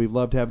 and we've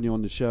loved having you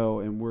on the show.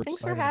 And we're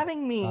thanks for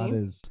having me. That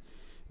is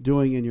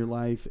doing in your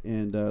life,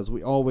 and as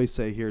we always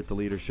say here at the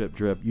Leadership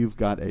Drip, you've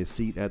got a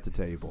seat at the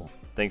table.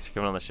 Thanks for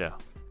coming on the show.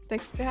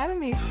 Thanks for having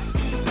me.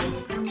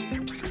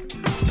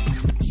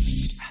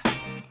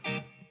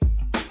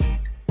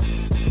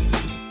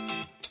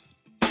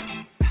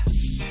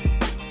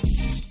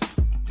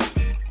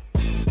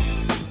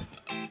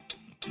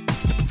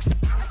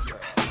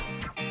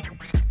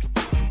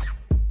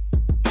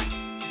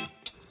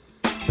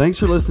 Thanks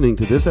for listening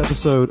to this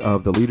episode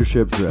of The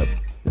Leadership Drip.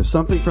 If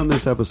something from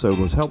this episode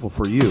was helpful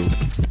for you,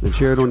 then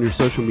share it on your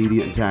social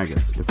media and tag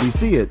us. If we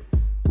see it,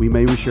 we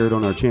may reshare it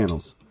on our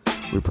channels.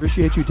 We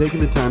appreciate you taking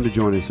the time to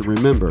join us, and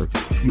remember,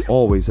 you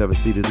always have a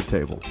seat at the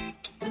table.